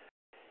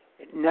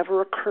 it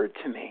never occurred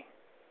to me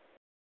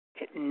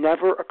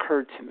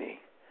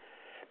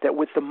that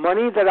with the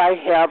money that I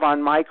have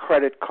on my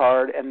credit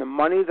card and the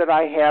money that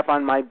I have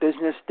on my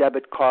business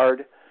debit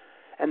card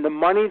and the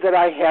money that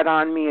I had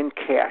on me in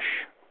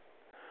cash,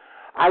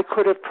 I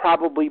could have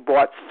probably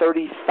bought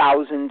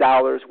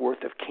 $30,000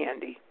 worth of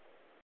candy.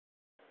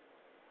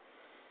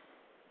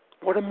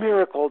 What a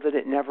miracle that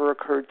it never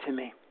occurred to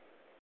me.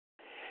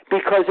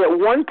 Because at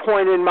one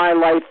point in my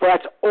life,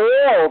 that's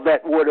all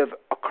that would have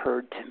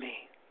occurred to me.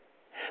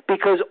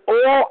 Because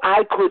all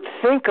I could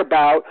think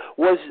about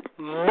was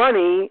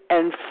money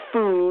and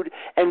food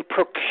and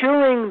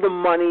procuring the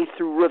money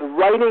through the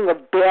writing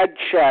of bad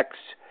checks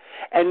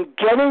and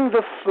getting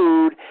the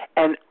food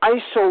and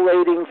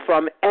isolating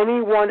from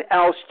anyone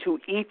else to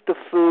eat the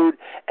food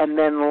and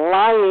then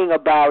lying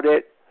about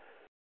it.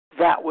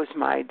 That was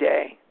my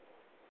day.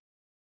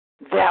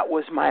 That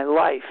was my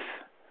life.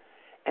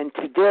 And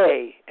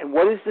today, and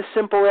what is the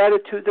simple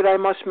attitude that I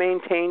must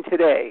maintain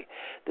today?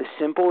 The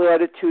simple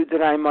attitude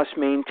that I must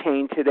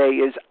maintain today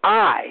is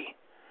I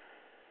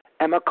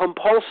am a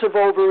compulsive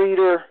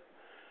overeater.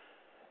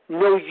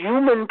 No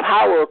human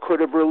power could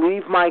have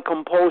relieved my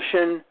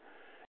compulsion,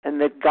 and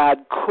that God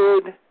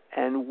could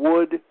and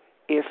would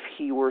if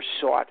he were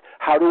sought.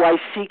 How do I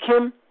seek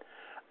him?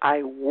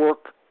 I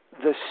work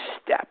the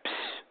steps.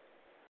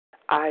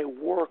 I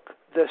work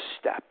the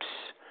steps.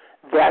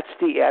 That's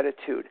the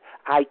attitude.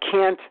 I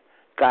can't,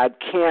 God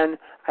can,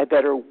 I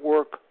better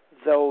work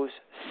those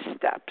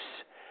steps.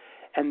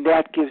 And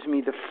that gives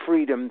me the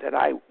freedom that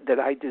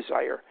I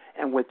desire.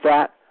 And with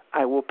that,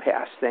 I will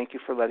pass. Thank you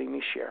for letting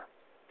me share.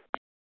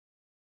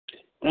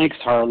 Thanks,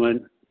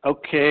 Harlan.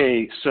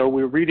 Okay, so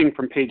we're reading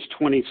from page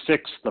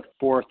 26, the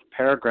fourth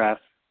paragraph.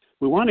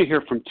 We want to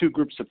hear from two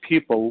groups of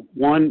people.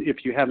 One,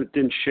 if you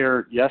didn't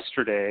share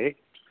yesterday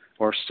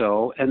or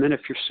so, and then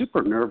if you're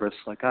super nervous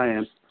like I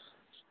am,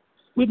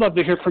 we'd love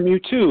to hear from you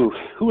too.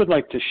 Who would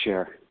like to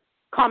share?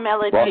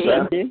 Carmela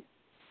G.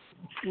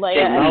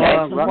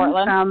 Leah from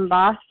Portland. From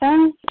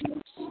Boston.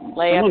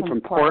 Leah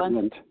from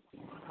Portland.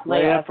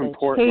 Leah from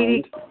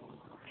Portland.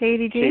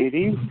 Katie G.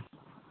 Katie.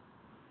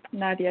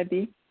 Nadia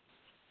B.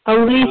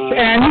 Elise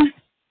N.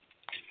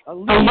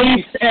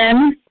 Elise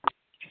N.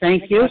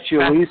 Thank you. That's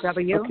you, Elise.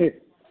 Okay.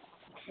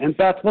 And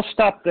Beth, we'll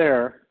stop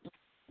there.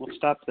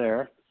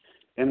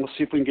 And we'll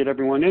see if we can get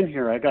everyone in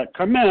here. I got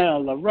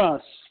Carmela,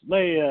 Russ,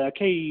 Leah,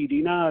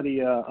 Katie,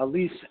 Nadia,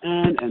 Elise,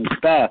 Ann, and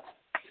Beth.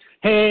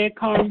 Hey,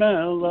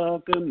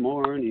 Carmela, good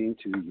morning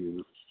to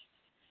you.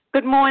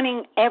 Good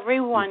morning,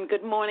 everyone.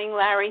 Good morning,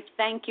 Larry.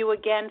 Thank you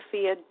again for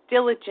your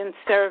diligent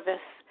service.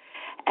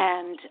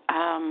 And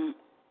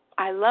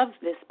I love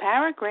this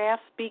paragraph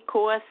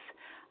because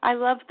I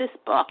love this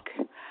book.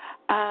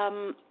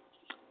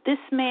 This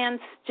man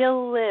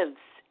still lives,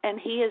 and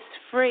he is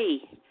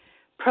free,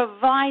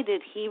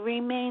 provided he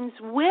remains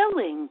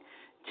willing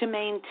to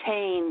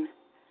maintain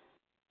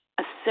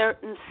a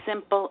certain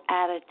simple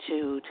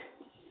attitude.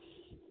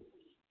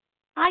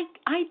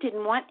 I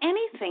didn't want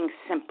anything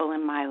simple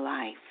in my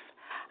life.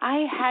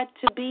 I had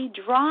to be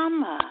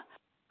drama.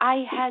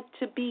 I had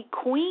to be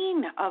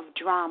queen of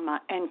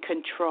drama and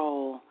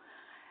control.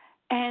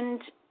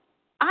 And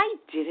I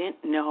didn't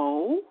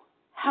know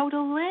how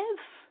to live.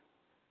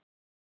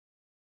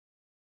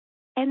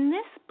 And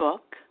this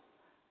book,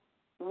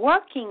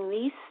 working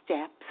these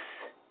steps,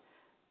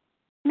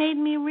 made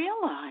me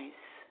realize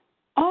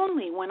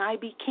only when I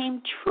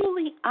became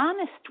truly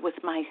honest with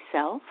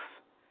myself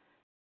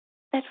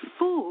that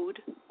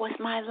food was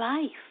my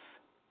life.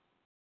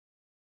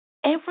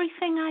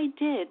 Everything I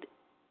did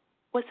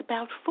was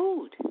about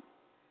food.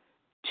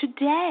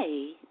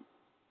 Today,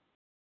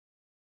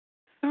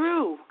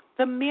 through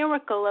the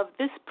miracle of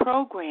this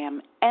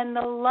program and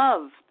the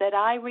love that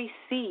I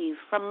receive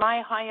from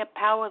my higher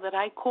power that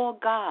I call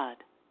God,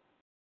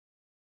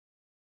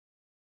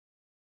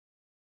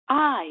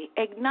 I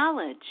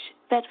acknowledge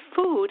that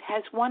food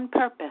has one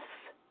purpose: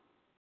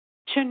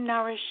 to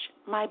nourish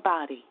my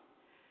body.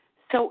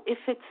 So if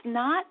it's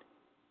not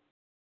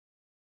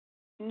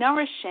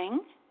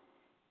nourishing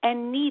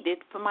and needed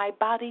for my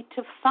body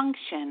to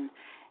function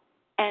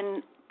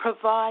and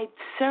provide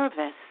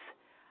service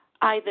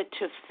either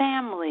to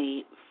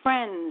family,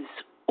 friends,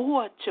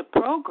 or to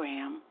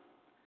program,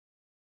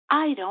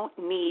 I don't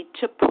need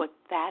to put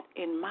that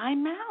in my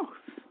mouth.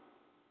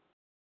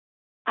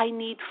 I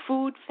need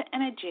food for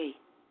energy.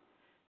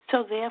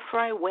 So therefore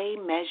I weigh,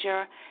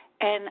 measure,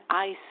 and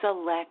I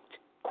select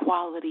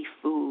quality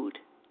food.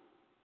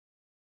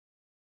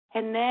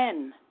 And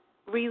then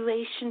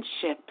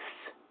relationships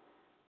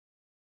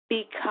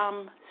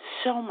become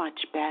so much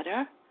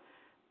better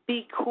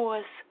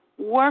because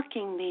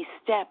working these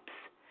steps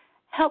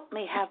helped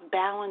me have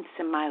balance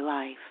in my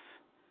life.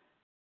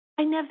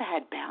 I never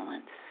had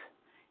balance.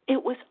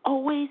 It was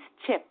always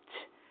tipped.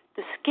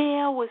 The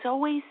scale was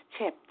always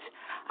tipped.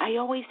 I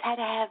always had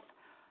to have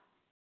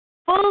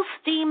full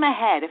steam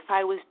ahead if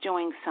I was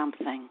doing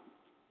something.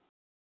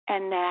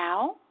 And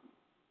now,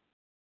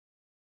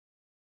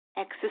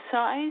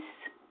 exercise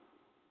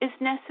is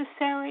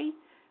necessary,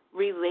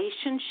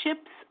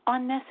 relationships are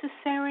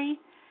necessary,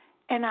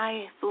 and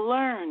I've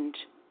learned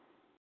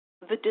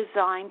the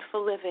design for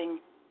living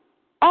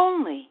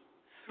only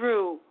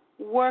through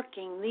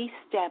working these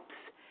steps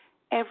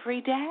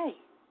every day.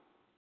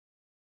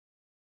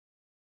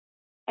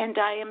 And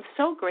I am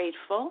so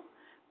grateful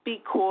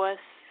because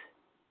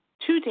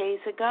 2 days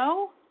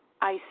ago,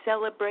 I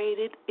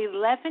celebrated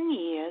 11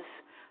 years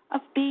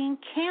of being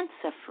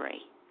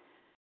cancer-free.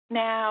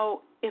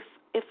 Now,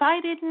 if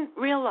I didn't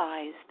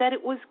realize that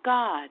it was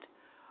God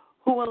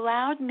who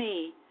allowed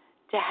me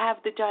to have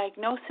the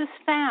diagnosis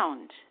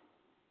found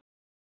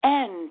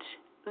and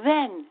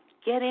then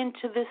get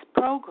into this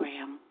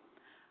program,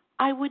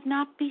 I would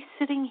not be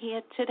sitting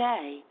here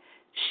today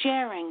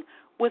sharing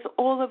with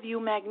all of you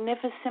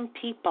magnificent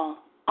people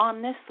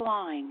on this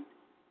line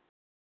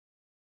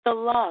the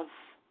love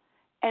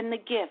and the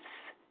gifts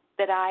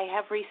that I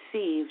have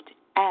received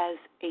as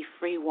a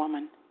free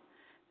woman.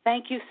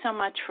 Thank you so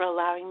much for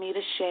allowing me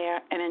to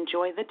share, and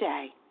enjoy the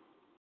day.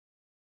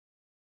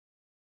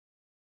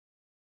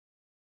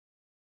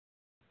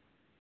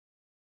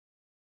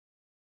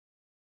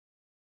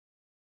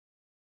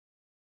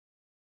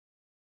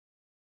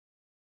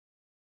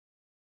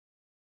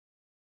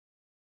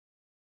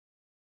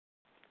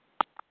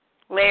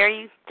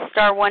 Larry,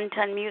 star 1 to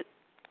unmute.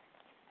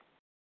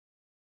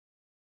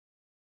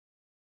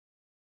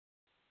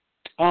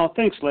 Oh,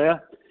 thanks,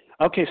 Leah.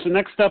 Okay, so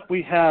next up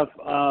we have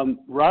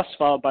Russ,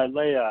 followed by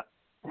Leah.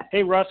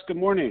 Hey, Russ, good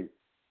morning.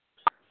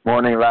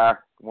 Morning, Larry.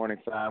 Good morning,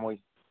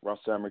 family. Russ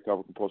Sam,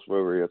 recovered compulsive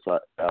overeater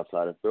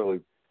outside of Philly.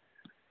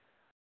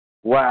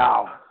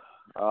 Wow.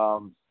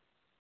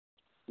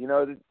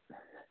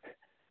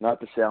 Not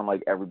to sound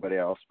like everybody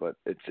else, but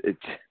it's.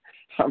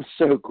 I'm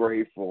so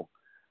grateful.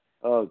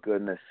 Oh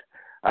goodness.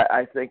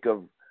 I think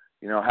of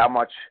how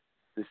much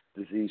this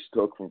disease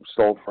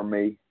stole from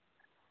me.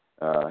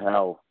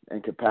 How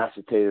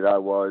incapacitated I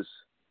was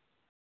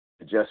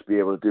to just be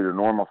able to do the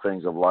normal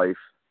things of life.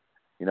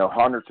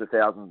 Hundreds of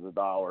thousands of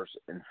dollars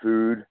in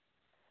food,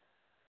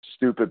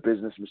 stupid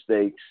business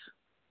mistakes,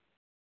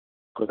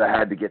 because I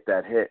had to get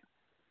that hit.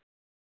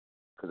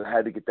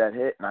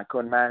 And I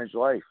couldn't manage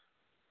life.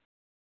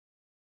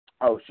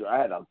 Oh, sure,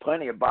 I had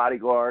plenty of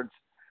bodyguards.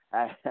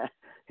 I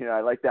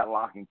like that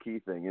lock and key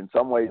thing. In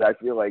some ways, I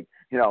feel like,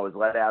 I was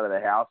let out of the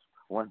house,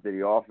 went to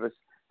the office,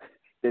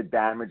 did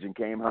damage, and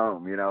came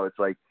home. It's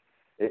like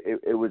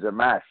it was a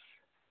mess.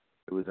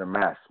 It was a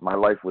mess. My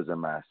life was a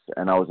mess,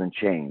 and I was in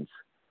chains.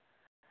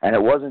 And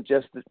it wasn't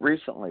just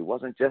recently. It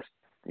wasn't just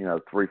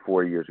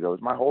 3-4 years ago. It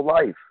was my whole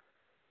life,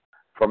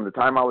 from the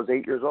time I was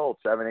 8 years old,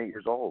 7, 8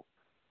 years old.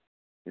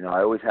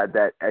 I always had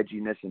that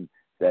edginess and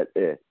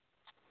the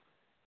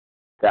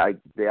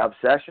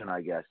obsession,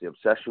 I guess, the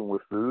obsession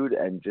with food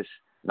and just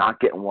not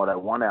getting what I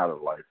want out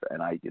of life.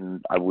 And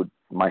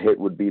my hit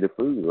would be the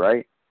food,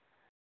 right?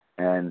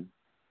 And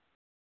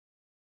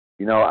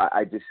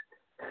I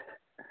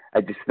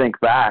just think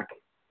back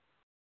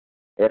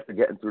after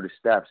getting through the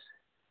steps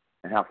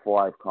and how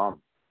far I've come.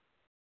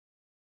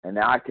 And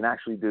now I can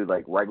actually do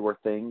like regular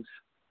things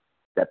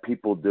that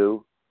people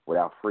do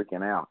without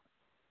freaking out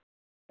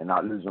and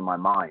not losing my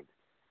mind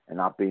and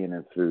not being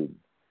in food.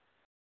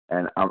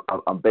 And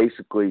I'm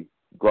basically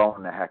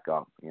growing the heck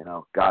up.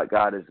 God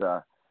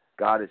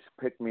God has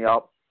picked me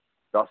up,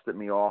 dusted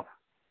me off,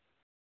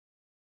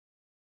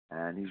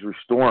 and he's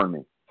restoring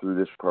me through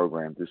this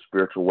program, this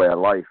spiritual way of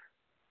life.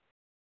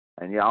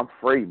 And yeah, I'm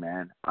free,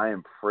 man. I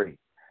am free.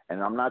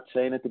 And I'm not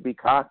saying it to be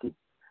cocky.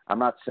 I'm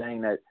not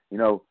saying that,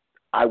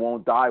 I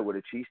won't die with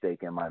a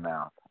cheesesteak in my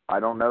mouth.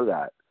 I don't know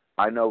that.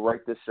 I know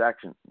right this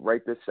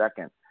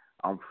second,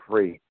 I'm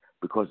free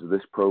because of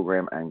this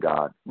program and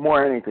God.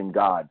 More than anything,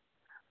 God.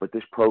 But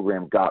this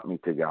program got me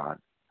to God.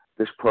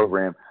 This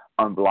program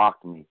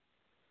unblocked me.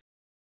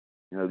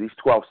 These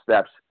 12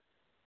 steps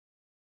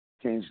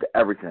changed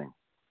everything.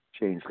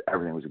 It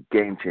was a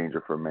game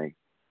changer for me.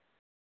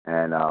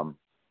 And I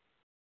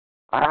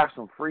have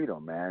some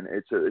freedom, man.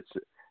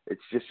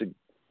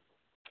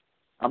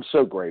 I'm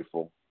so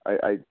grateful.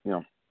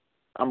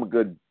 I'm a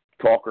good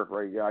talker,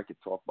 right? Yeah, I could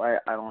talk,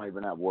 but I don't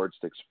even have words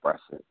to express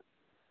it.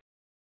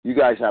 You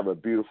guys have a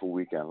beautiful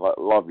weekend.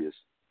 Love you.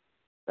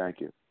 Thank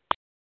you.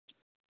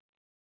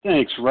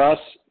 Thanks, Russ.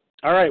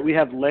 All right, we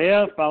have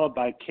Leah followed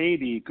by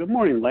Katie. Good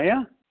morning,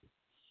 Leah.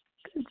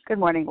 Good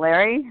morning,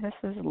 Larry. This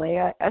is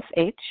Leah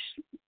S.H.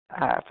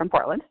 From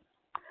Portland.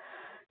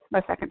 It's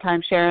my second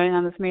time sharing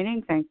on this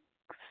meeting, thanks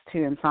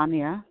to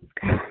insomnia,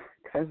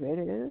 because it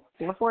is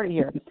 4:40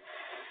 here.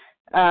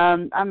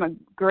 I'm a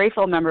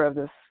grateful member of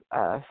this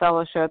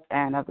fellowship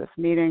and of this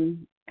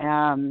meeting.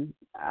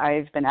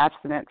 I've been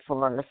abstinent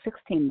for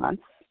 16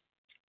 months.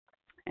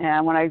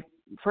 And when I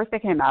first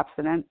became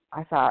abstinent,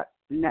 I thought,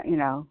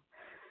 now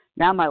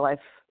my life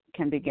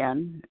can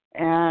begin.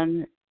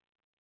 And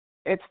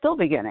it's still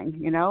beginning,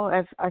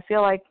 I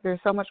feel like there's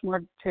so much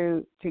more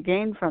to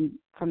gain from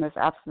this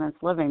abstinence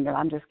living that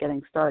I'm just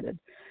getting started.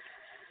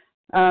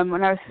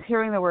 When I was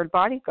hearing the word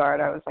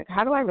bodyguard, I was like,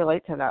 how do I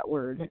relate to that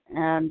word?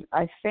 And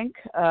I think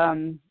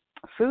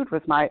food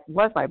was my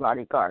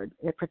bodyguard.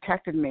 It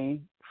protected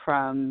me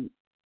from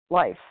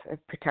life. It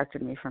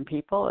protected me from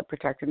people. It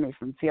protected me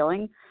from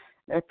feeling.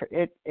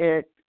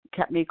 It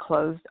kept me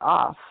closed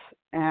off.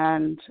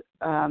 And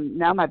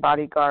now my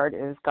bodyguard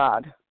is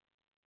God.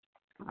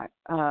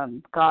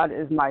 God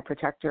is my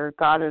protector.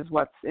 God is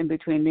what's in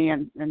between me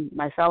and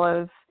my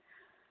fellows.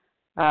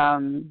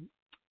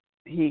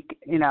 He,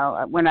 when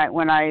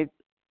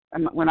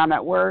I'm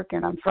at work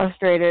and I'm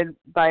frustrated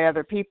by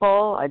other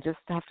people, I just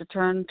have to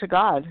turn to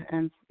God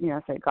and,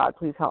 say, God,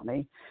 please help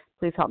me.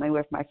 Please help me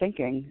with my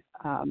thinking.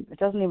 It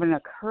doesn't even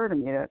occur to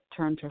me to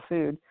turn to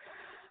food.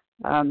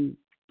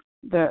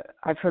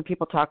 I've heard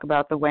people talk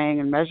about the weighing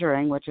and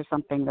measuring, which is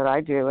something that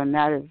I do, and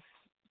that is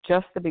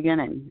just the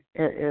beginning.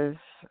 It is,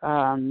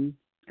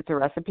 it's a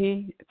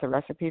recipe. It's a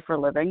recipe for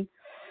living.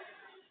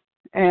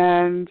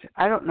 And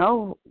I don't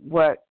know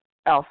what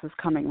else is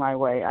coming my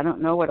way. I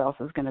don't know what else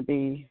is going to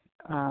be,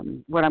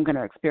 what I'm going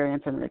to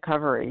experience in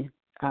recovery.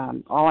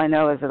 All I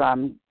know is that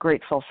I'm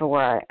grateful for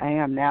where I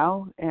am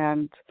now,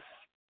 and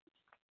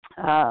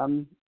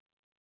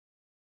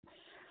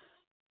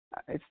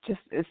it's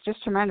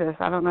just tremendous.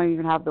 I don't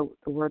even have the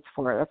words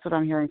for it. That's what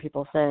I'm hearing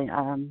people say.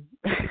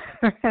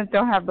 I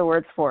don't have the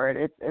words for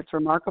it. It's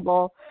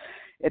remarkable.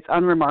 It's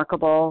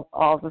unremarkable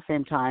all at the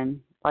same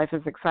time. Life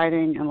is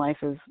exciting and life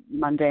is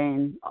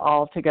mundane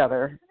all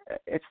together.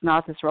 It's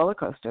not this roller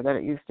coaster that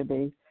it used to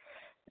be.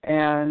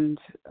 And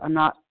I'm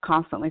not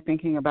constantly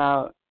thinking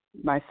about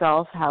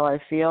myself, how I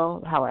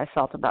feel, how I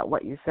felt about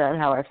what you said,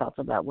 how I felt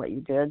about what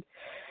you did.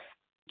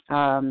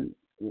 When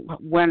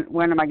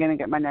am I going to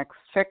get my next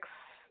fix?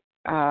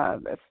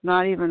 It's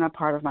not even a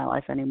part of my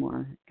life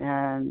anymore.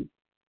 And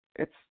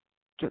it's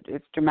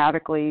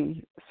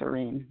dramatically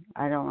serene.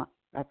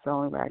 That's the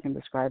only way I can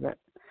describe it.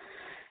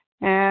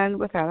 And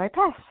with that, I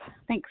pass.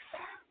 Thanks.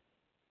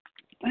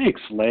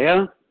 Thanks,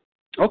 Leah.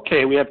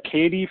 Okay, we have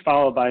Katie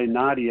followed by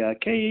Nadia.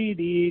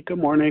 Katie, good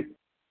morning.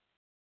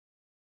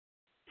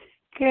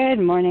 Good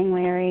morning,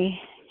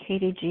 Larry.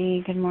 Katie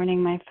G. Good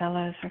morning, my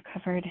fellows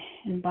recovered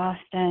in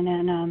Boston.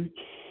 And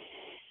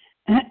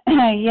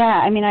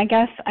I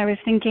guess I was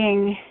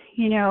thinking,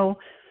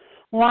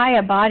 why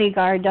a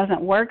bodyguard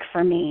doesn't work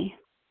for me.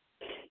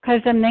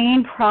 Because the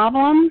main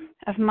problem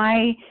of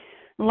my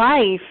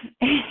life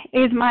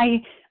is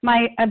my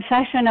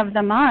obsession of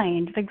the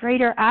mind. The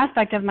greater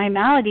aspect of my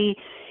malady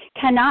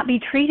cannot be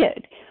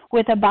treated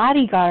with a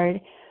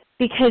bodyguard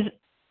because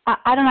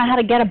I don't know how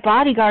to get a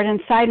bodyguard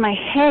inside my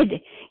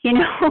head.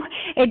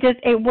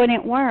 It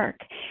wouldn't work.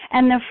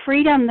 And the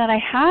freedom that I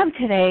have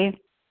today,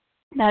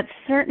 that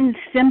certain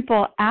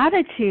simple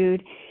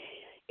attitude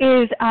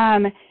is,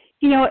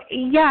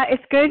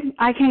 it's good.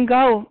 I can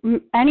go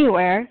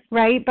anywhere,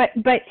 right? But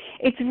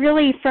it's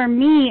really for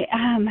me,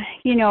 am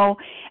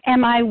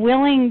I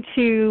willing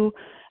to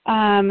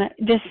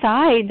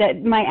decide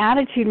that my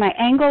attitude, my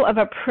angle of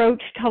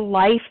approach to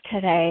life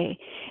today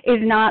is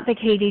not the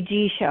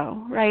KDG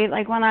show, right?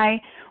 Like when I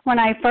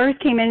first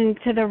came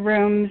into the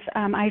rooms,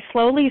 I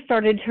slowly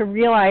started to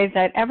realize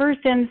that ever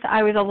since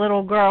I was a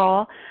little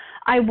girl,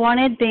 I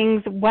wanted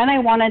things when I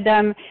wanted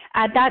them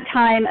at that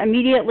time,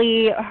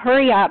 immediately,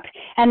 hurry up,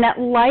 and that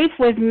life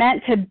was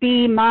meant to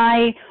be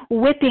my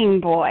whipping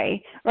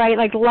boy, right?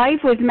 Like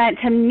life was meant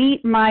to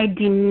meet my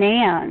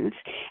demands,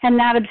 and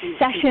that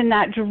obsession,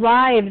 that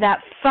drive,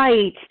 that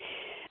fight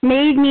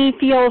made me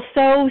feel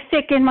so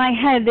sick in my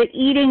head that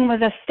eating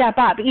was a step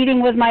up. Eating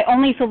was my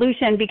only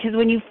solution, because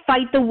when you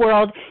fight the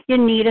world, you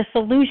need a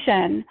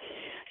solution.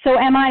 So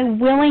am I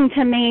willing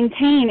to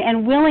maintain?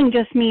 And willing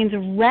just means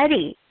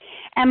ready.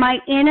 Am I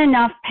in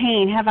enough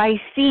pain? Have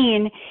I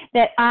seen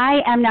that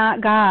I am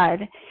not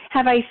God?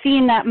 Have I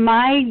seen that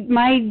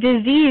my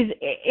disease,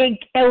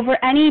 over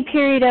any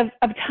period of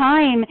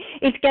time,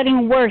 it's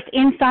getting worse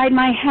inside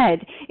my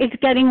head? It's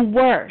getting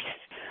worse.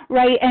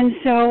 Right, and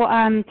so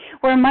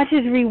where much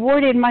is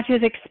rewarded, much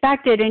is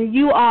expected, and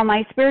you all,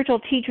 my spiritual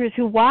teachers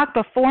who walk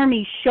before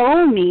me,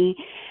 show me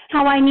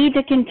how I need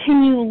to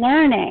continue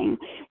learning,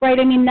 right?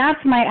 I mean,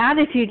 that's my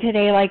attitude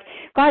today. Like,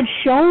 God,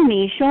 show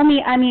me.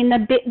 I mean,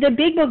 the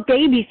big book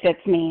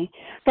babysits me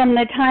from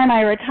the time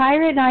I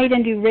retire at night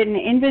and do written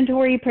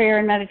inventory, prayer,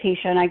 and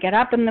meditation. I get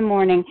up in the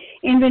morning,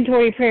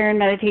 inventory, prayer, and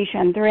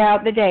meditation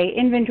throughout the day,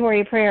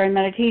 inventory, prayer, and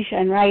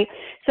meditation, right?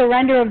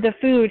 Surrender of the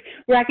food,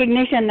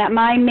 recognition that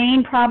my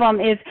main problem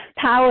is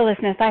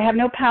powerlessness. I have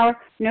no power,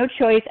 no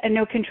choice, and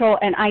no control,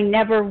 and I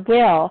never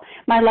will.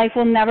 My life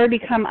will never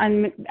become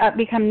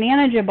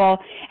manageable,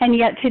 and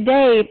yet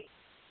today,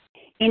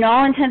 in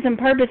all intents and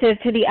purposes,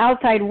 to the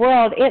outside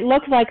world, it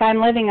looks like I'm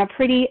living a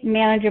pretty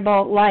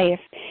manageable life.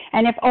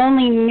 And if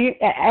only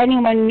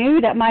anyone knew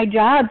that my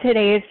job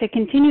today is to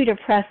continue to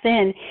press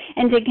in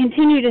and to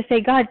continue to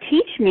say, God,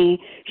 teach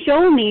me,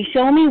 show me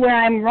where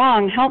I'm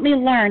wrong, help me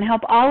learn,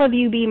 help all of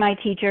you be my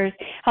teachers,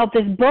 help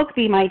this book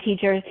be my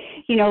teachers.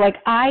 You know,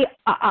 like I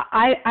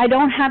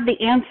don't have the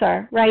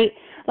answer, right?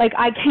 Like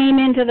I came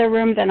into the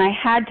rooms and I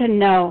had to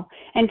know.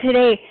 And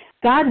today,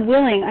 God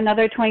willing,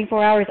 another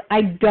 24 hours,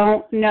 I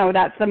don't know.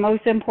 That's the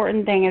most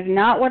important thing, is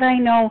not what I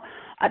know,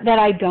 that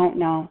I don't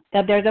know,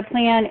 that there's a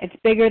plan, it's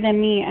bigger than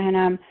me,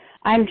 and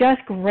I'm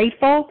just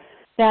grateful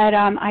that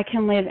I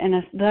can live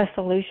in the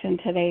solution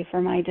today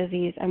for my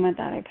disease. And with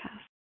that, I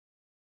pass.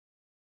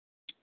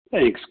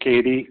 Thanks,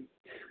 Katie.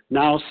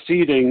 Now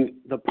seating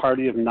the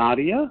party of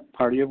Nadia,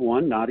 party of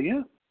one,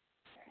 Nadia.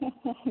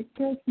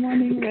 Good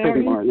morning, Larry.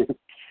 Good morning.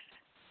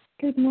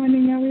 Good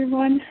morning,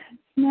 everyone.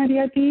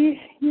 Nadia D.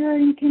 here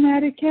in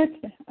Connecticut,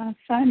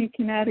 sunny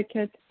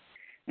Connecticut,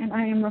 and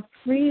I am a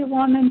free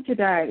woman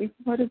today.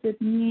 What does it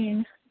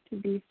mean to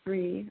be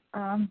free?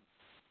 I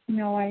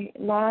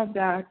love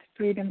that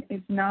freedom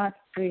is not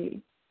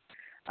free,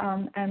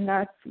 and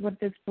that's what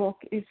this book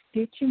is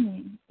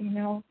teaching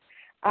me.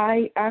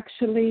 I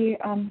actually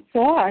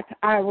thought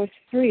I was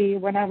free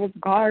when I was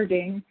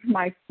guarding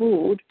my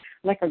food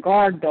like a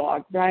guard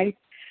dog, right?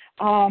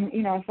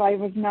 If I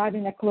was not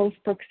in a close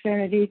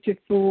proximity to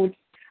food,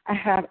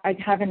 I'd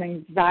have an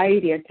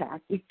anxiety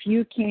attack. If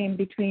you came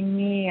between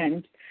me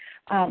and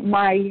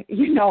my,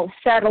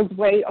 settled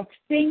way of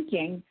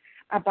thinking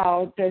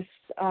about this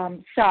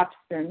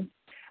substance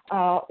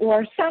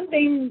or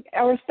something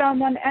or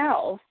someone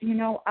else,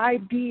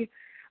 I'd be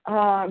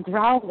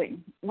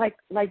growling like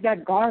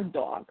that guard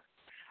dog.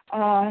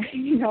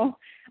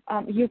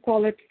 You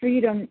call it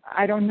freedom.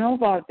 I don't know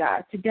about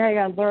that. Today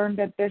I learned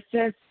that this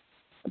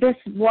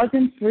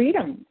wasn't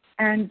freedom.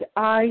 And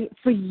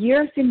for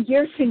years and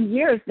years and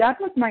years, that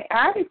was my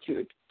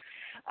attitude.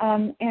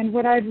 And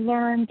what I've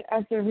learned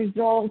as a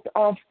result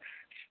of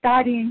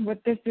studying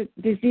what this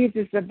disease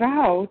is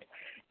about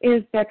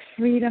is that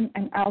freedom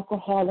and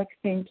alcoholic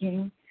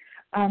thinking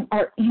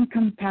are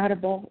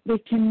incompatible. They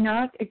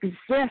cannot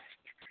exist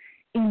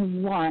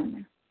in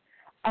one.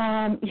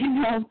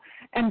 Sometimes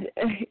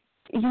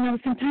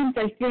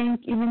I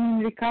think, even in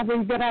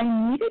recovery, that I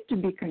needed to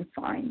be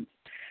confined,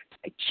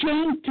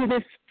 chained to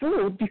this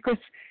food, because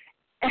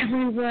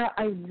everywhere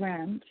I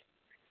went,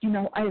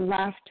 I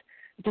left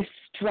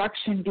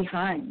destruction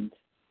behind.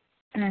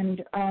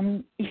 And,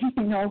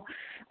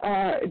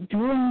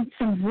 doing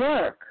some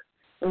work,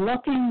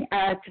 looking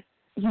at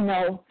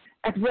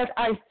what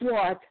I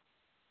thought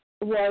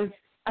was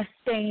a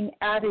sane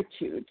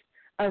attitude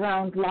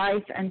around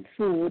life and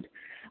food,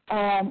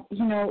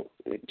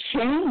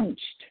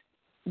 changed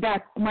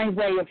my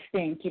way of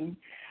thinking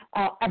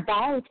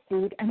about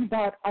food and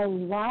about a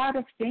lot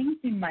of things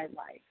in my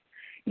life.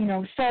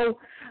 So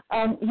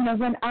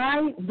when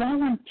I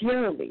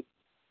voluntarily,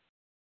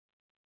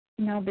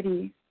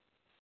 nobody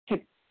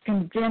could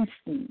convince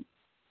me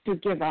to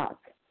give up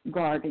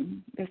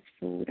guarding this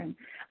food, and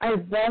I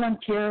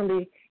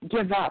voluntarily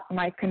give up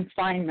my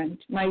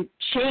confinement, my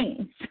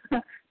chains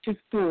to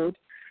food,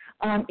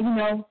 I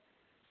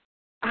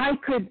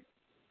could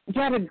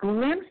get a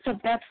glimpse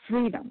of that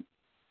freedom,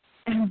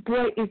 and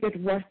boy, is it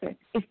worth it.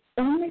 If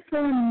only for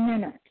a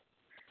minute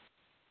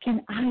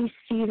can I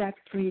see that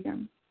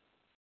freedom.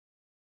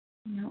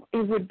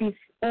 It would be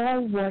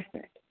all worth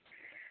it.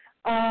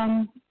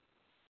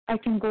 I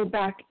can go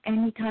back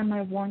anytime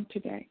I want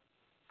today.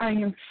 I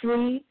am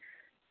free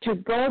to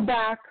go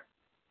back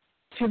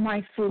to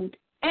my food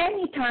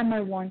anytime I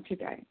want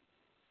today.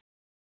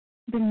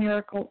 the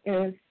miracle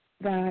is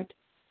that,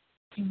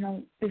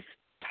 this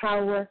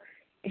power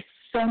is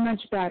so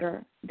much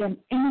better than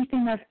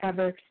anything I've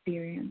ever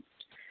experienced.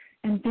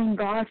 And thank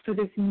God for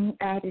this new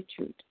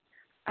attitude.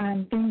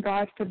 And thank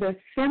God for the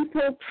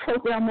simple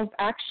program of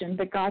action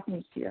that got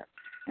me here.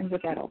 And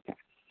with that, I'll pass.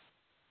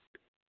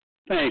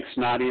 Thanks,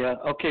 Nadia.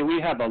 Okay, we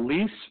have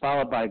Elise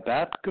followed by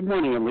Beth. Good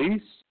morning,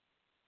 Elise.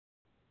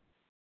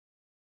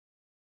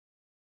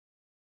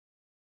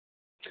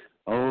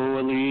 Oh,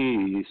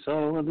 Elise,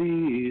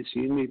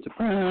 you need to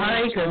press.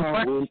 Hi,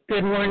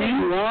 good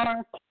morning. You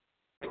are.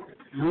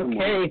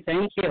 Okay,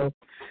 thank you.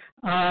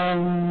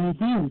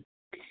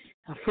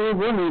 For a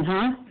woman,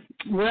 huh?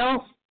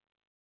 Well,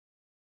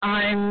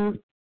 I'm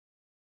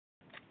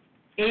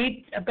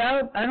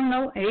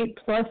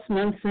 8+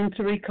 months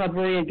into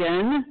recovery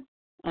again.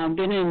 I've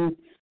been in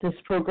this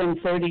program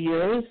 30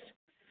 years.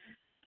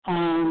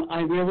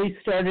 I really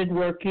started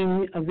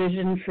working a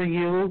Vision for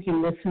You.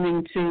 You're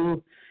listening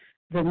to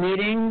the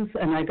meetings,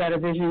 and I got a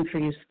Vision for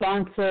You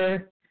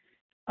sponsor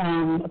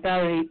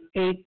about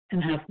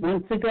 8.5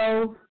 months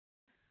ago.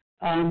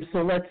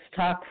 So let's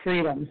talk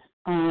freedom.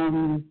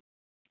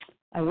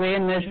 I weigh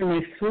and measure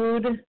my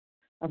food.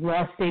 I've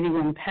lost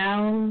 81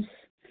 pounds.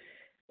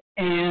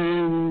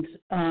 And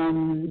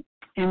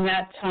in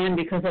that time,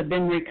 because I've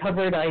been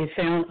recovered, I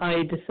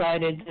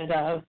decided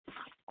that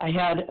I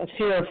had a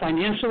fear of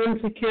financial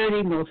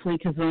insecurity, mostly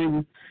because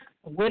I'm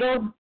a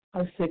widow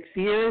of 6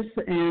 years,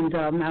 and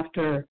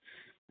after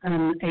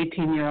an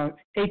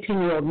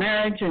 18-year-old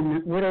marriage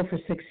and widow for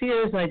 6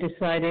 years, I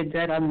decided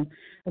that I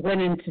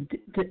went into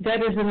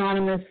Debtors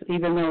Anonymous,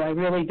 even though I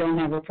really don't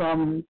have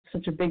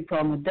such a big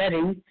problem with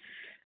debting.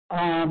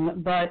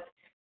 But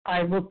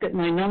I looked at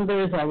my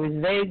numbers. I was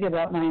vague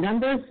about my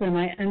numbers, and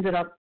I ended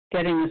up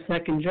getting a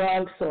second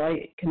job so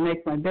I can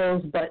make my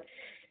bills. But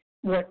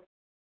what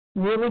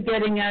really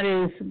getting at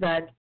is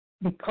that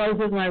because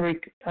of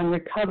I'm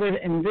recovered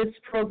in this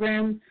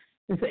program,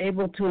 is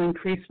able to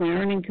increase my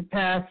earning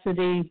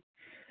capacity.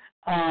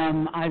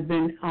 I'm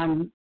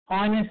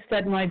honest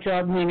at my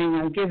job, meaning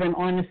I give an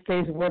honest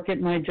day's work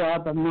at my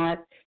job. I'm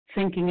not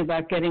thinking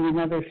about getting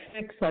another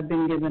fix. I've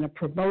been given a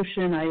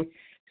promotion. I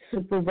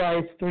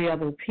supervise 3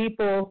 other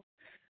people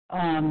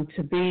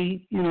to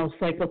be,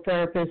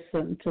 psychotherapists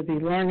and to be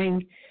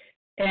learning.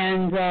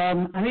 And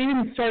I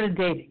even started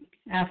dating.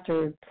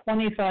 After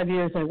 25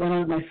 years, I went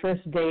on my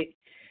first date.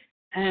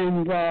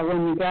 And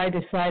when the guy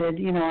decided,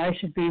 I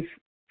should be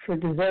for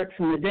dessert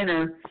from the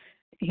dinner,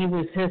 he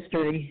was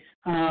history.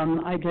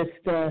 I just,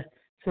 it's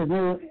a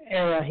new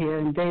era here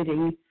in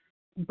dating.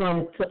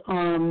 But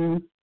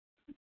I'm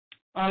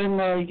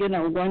a,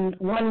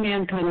 one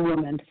man kind of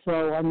woman,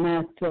 so I'm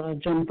not a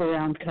jump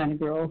around kind of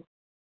girl.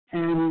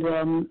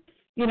 And,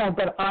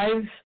 but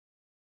I've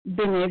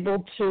been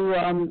able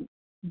to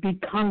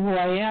become who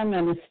I am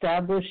and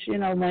establish,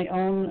 my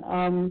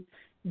own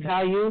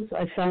values.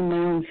 I found my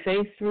own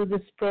faith through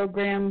this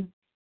program.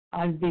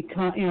 I've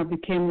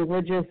became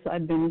religious.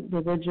 I've been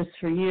religious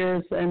for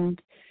years,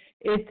 and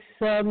it's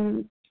a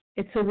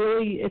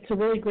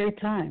really great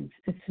time.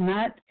 It's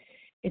not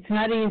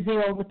easy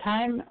all the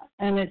time,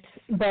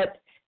 but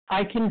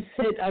I can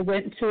sit. I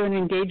went to an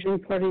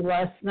engagement party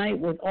last night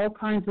with all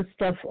kinds of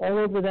stuff all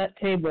over that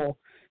table,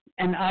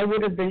 and I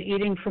would have been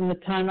eating from the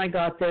time I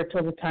got there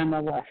till the time I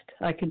left.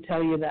 I can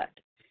tell you that.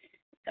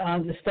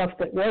 The stuff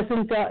that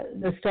wasn't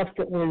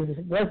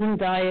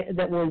diet,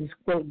 that was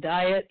quote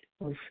diet,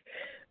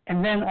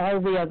 and then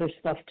all the other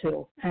stuff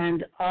too.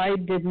 And I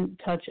didn't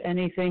touch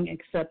anything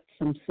except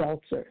some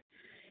seltzer.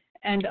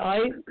 And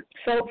I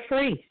felt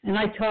free, and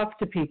I talked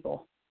to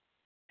people,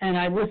 and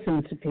I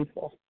listened to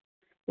people,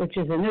 which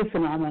is a new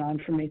phenomenon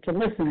for me, to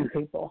listen to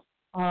people.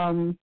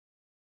 And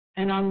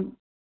I'm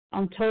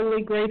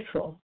totally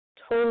grateful,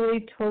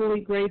 totally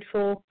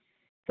grateful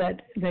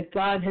that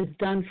God has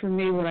done for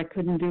me what I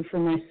couldn't do for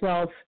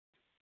myself,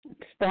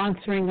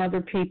 sponsoring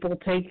other people,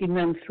 taking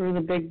them through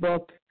the big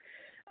book.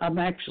 I do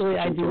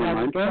have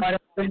a spot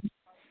open.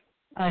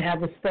 I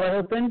have a spot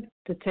open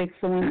to take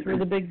someone through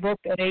the big book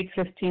at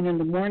 8:15 in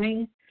the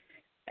morning,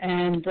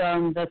 and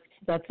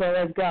that's all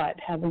I've got.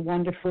 Have a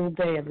wonderful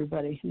day,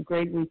 everybody. A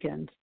great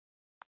weekend.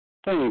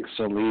 Thanks,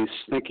 Elise.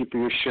 Thank you for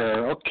your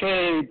share.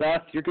 Okay,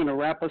 Beth, you're going to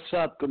wrap us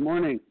up. Good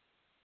morning.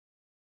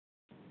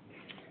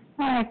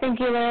 Hi, thank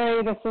you,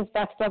 Larry. This is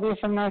Beth W.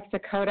 from North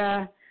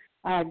Dakota.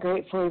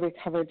 Gratefully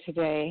recovered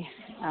today.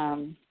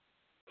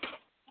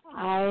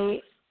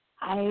 I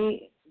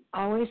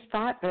always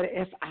thought that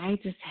if I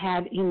just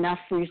had enough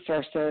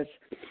resources,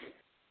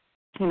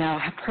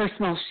 a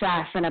personal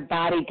chef and a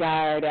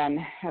bodyguard and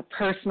a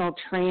personal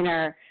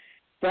trainer,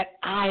 that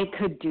I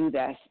could do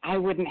this. I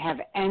wouldn't have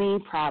any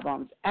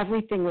problems.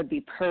 Everything would be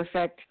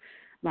perfect.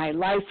 My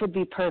life would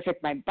be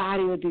perfect. My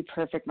body would be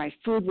perfect. My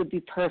food would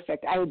be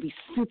perfect. I would be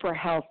super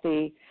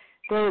healthy.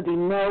 There would be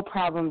no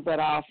problems at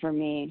all for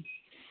me.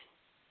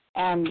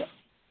 And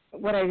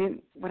what I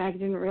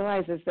didn't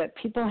realize is that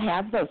people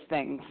have those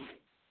things.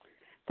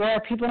 There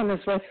are people in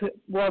this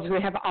world who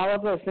have all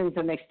of those things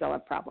and they still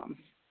have problems.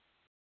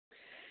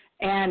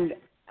 And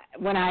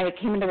when I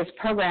came into this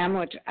program,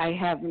 which I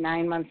have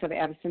 9 months of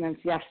abstinence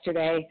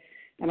yesterday,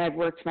 and I've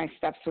worked my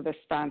steps with a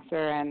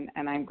sponsor, and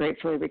I'm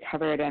gratefully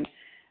recovered. And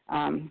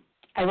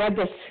I read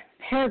this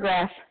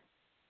paragraph,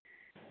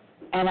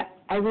 and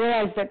I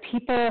realized that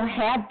people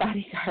had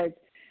bodyguards,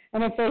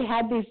 and if they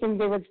had these things,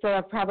 they would still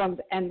have problems.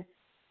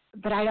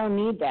 But I don't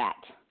need that.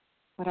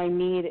 What I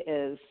need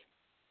is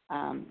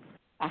a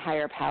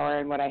higher power,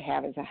 and what I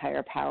have is a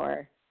higher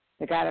power,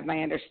 the God of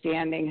my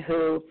understanding,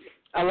 who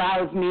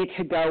allows me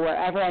to go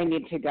wherever I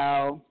need to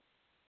go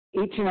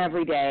each and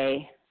every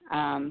day.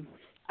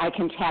 I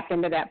can tap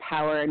into that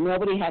power.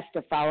 Nobody has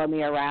to follow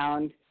me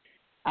around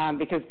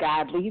because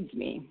God leads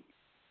me,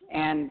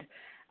 and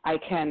I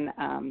can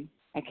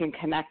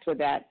connect with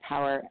that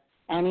power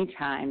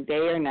anytime,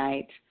 day or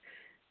night,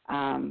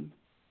 and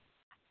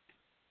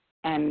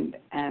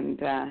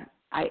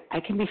I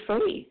can be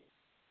free.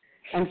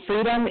 And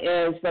freedom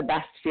is the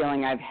best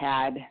feeling I've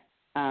had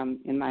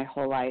in my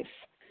whole life.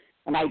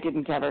 And I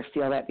didn't ever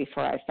feel that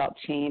before. I felt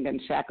chained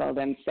and shackled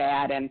and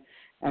sad and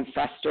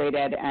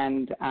frustrated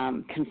and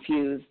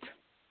confused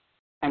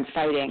and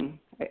fighting.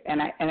 And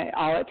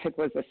all it took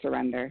was a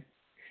surrender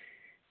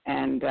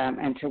and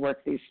to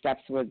work these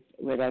steps with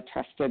a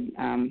trusted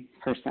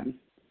person.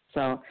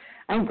 So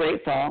I'm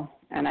grateful,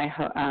 and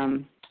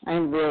I'm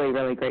really,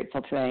 really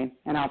grateful today.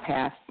 And I'll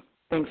pass.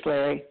 Thanks,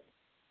 Larry.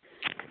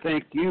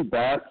 Thank you,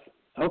 Beth.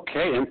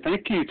 Okay, and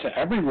thank you to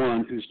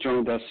everyone who's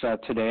joined us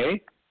today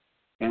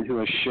and who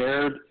has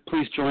shared.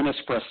 Please join us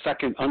for a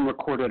second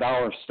unrecorded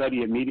hour of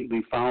study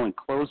immediately following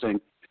closing.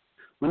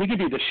 Let me give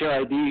you the share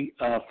ID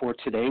for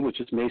today, which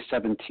is May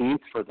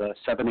 17th for the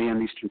 7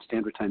 a.m. Eastern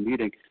Standard Time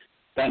meeting.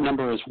 That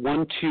number is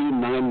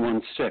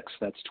 12916.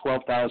 That's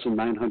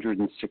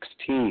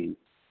 12,916.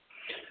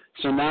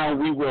 So now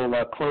we will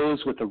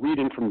close with a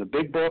reading from the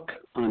Big Book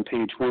on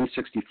page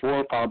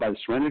 164, followed by the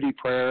Serenity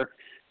Prayer.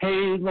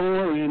 Hey,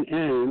 Lauren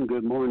N.,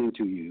 good morning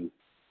to you.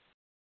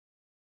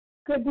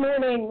 Good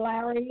morning,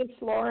 Larry.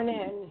 It's Lauren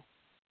N.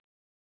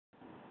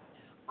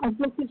 Our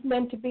book is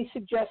meant to be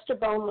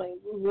suggestive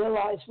only. We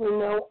realize we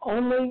know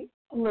only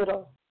a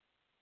little.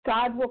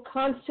 God will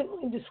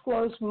constantly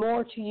disclose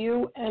more to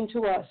you and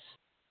to us.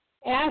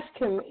 Ask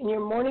Him in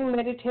your morning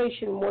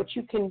meditation what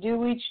you can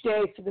do each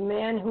day for the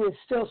man who is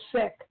still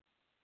sick.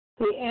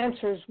 The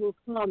answers will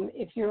come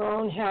if your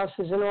own house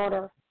is in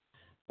order.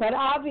 But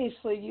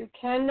obviously, you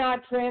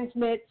cannot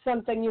transmit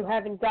something you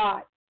haven't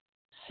got.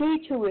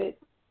 See to it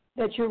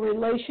that your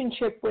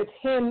relationship with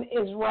Him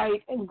is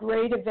right, and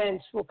great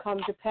events will come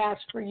to pass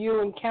for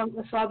you and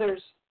countless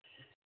others.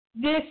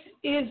 This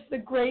is the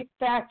great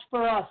fact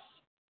for us.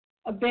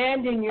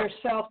 Abandon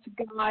yourself to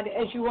God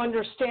as you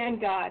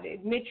understand God.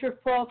 Admit your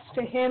faults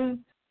to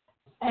Him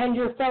and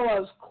your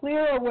fellows.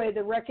 Clear away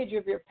the wreckage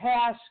of your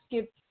past.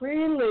 Give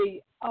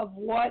freely of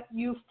what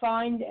you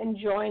find and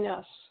join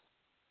us.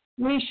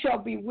 We shall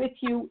be with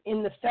you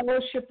in the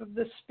fellowship of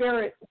the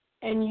Spirit,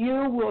 and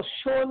you will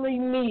surely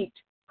meet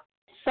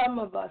some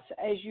of us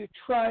as you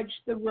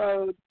trudge the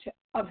road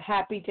of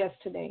happy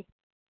destiny.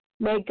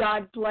 May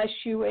God bless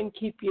you and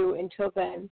keep you until then.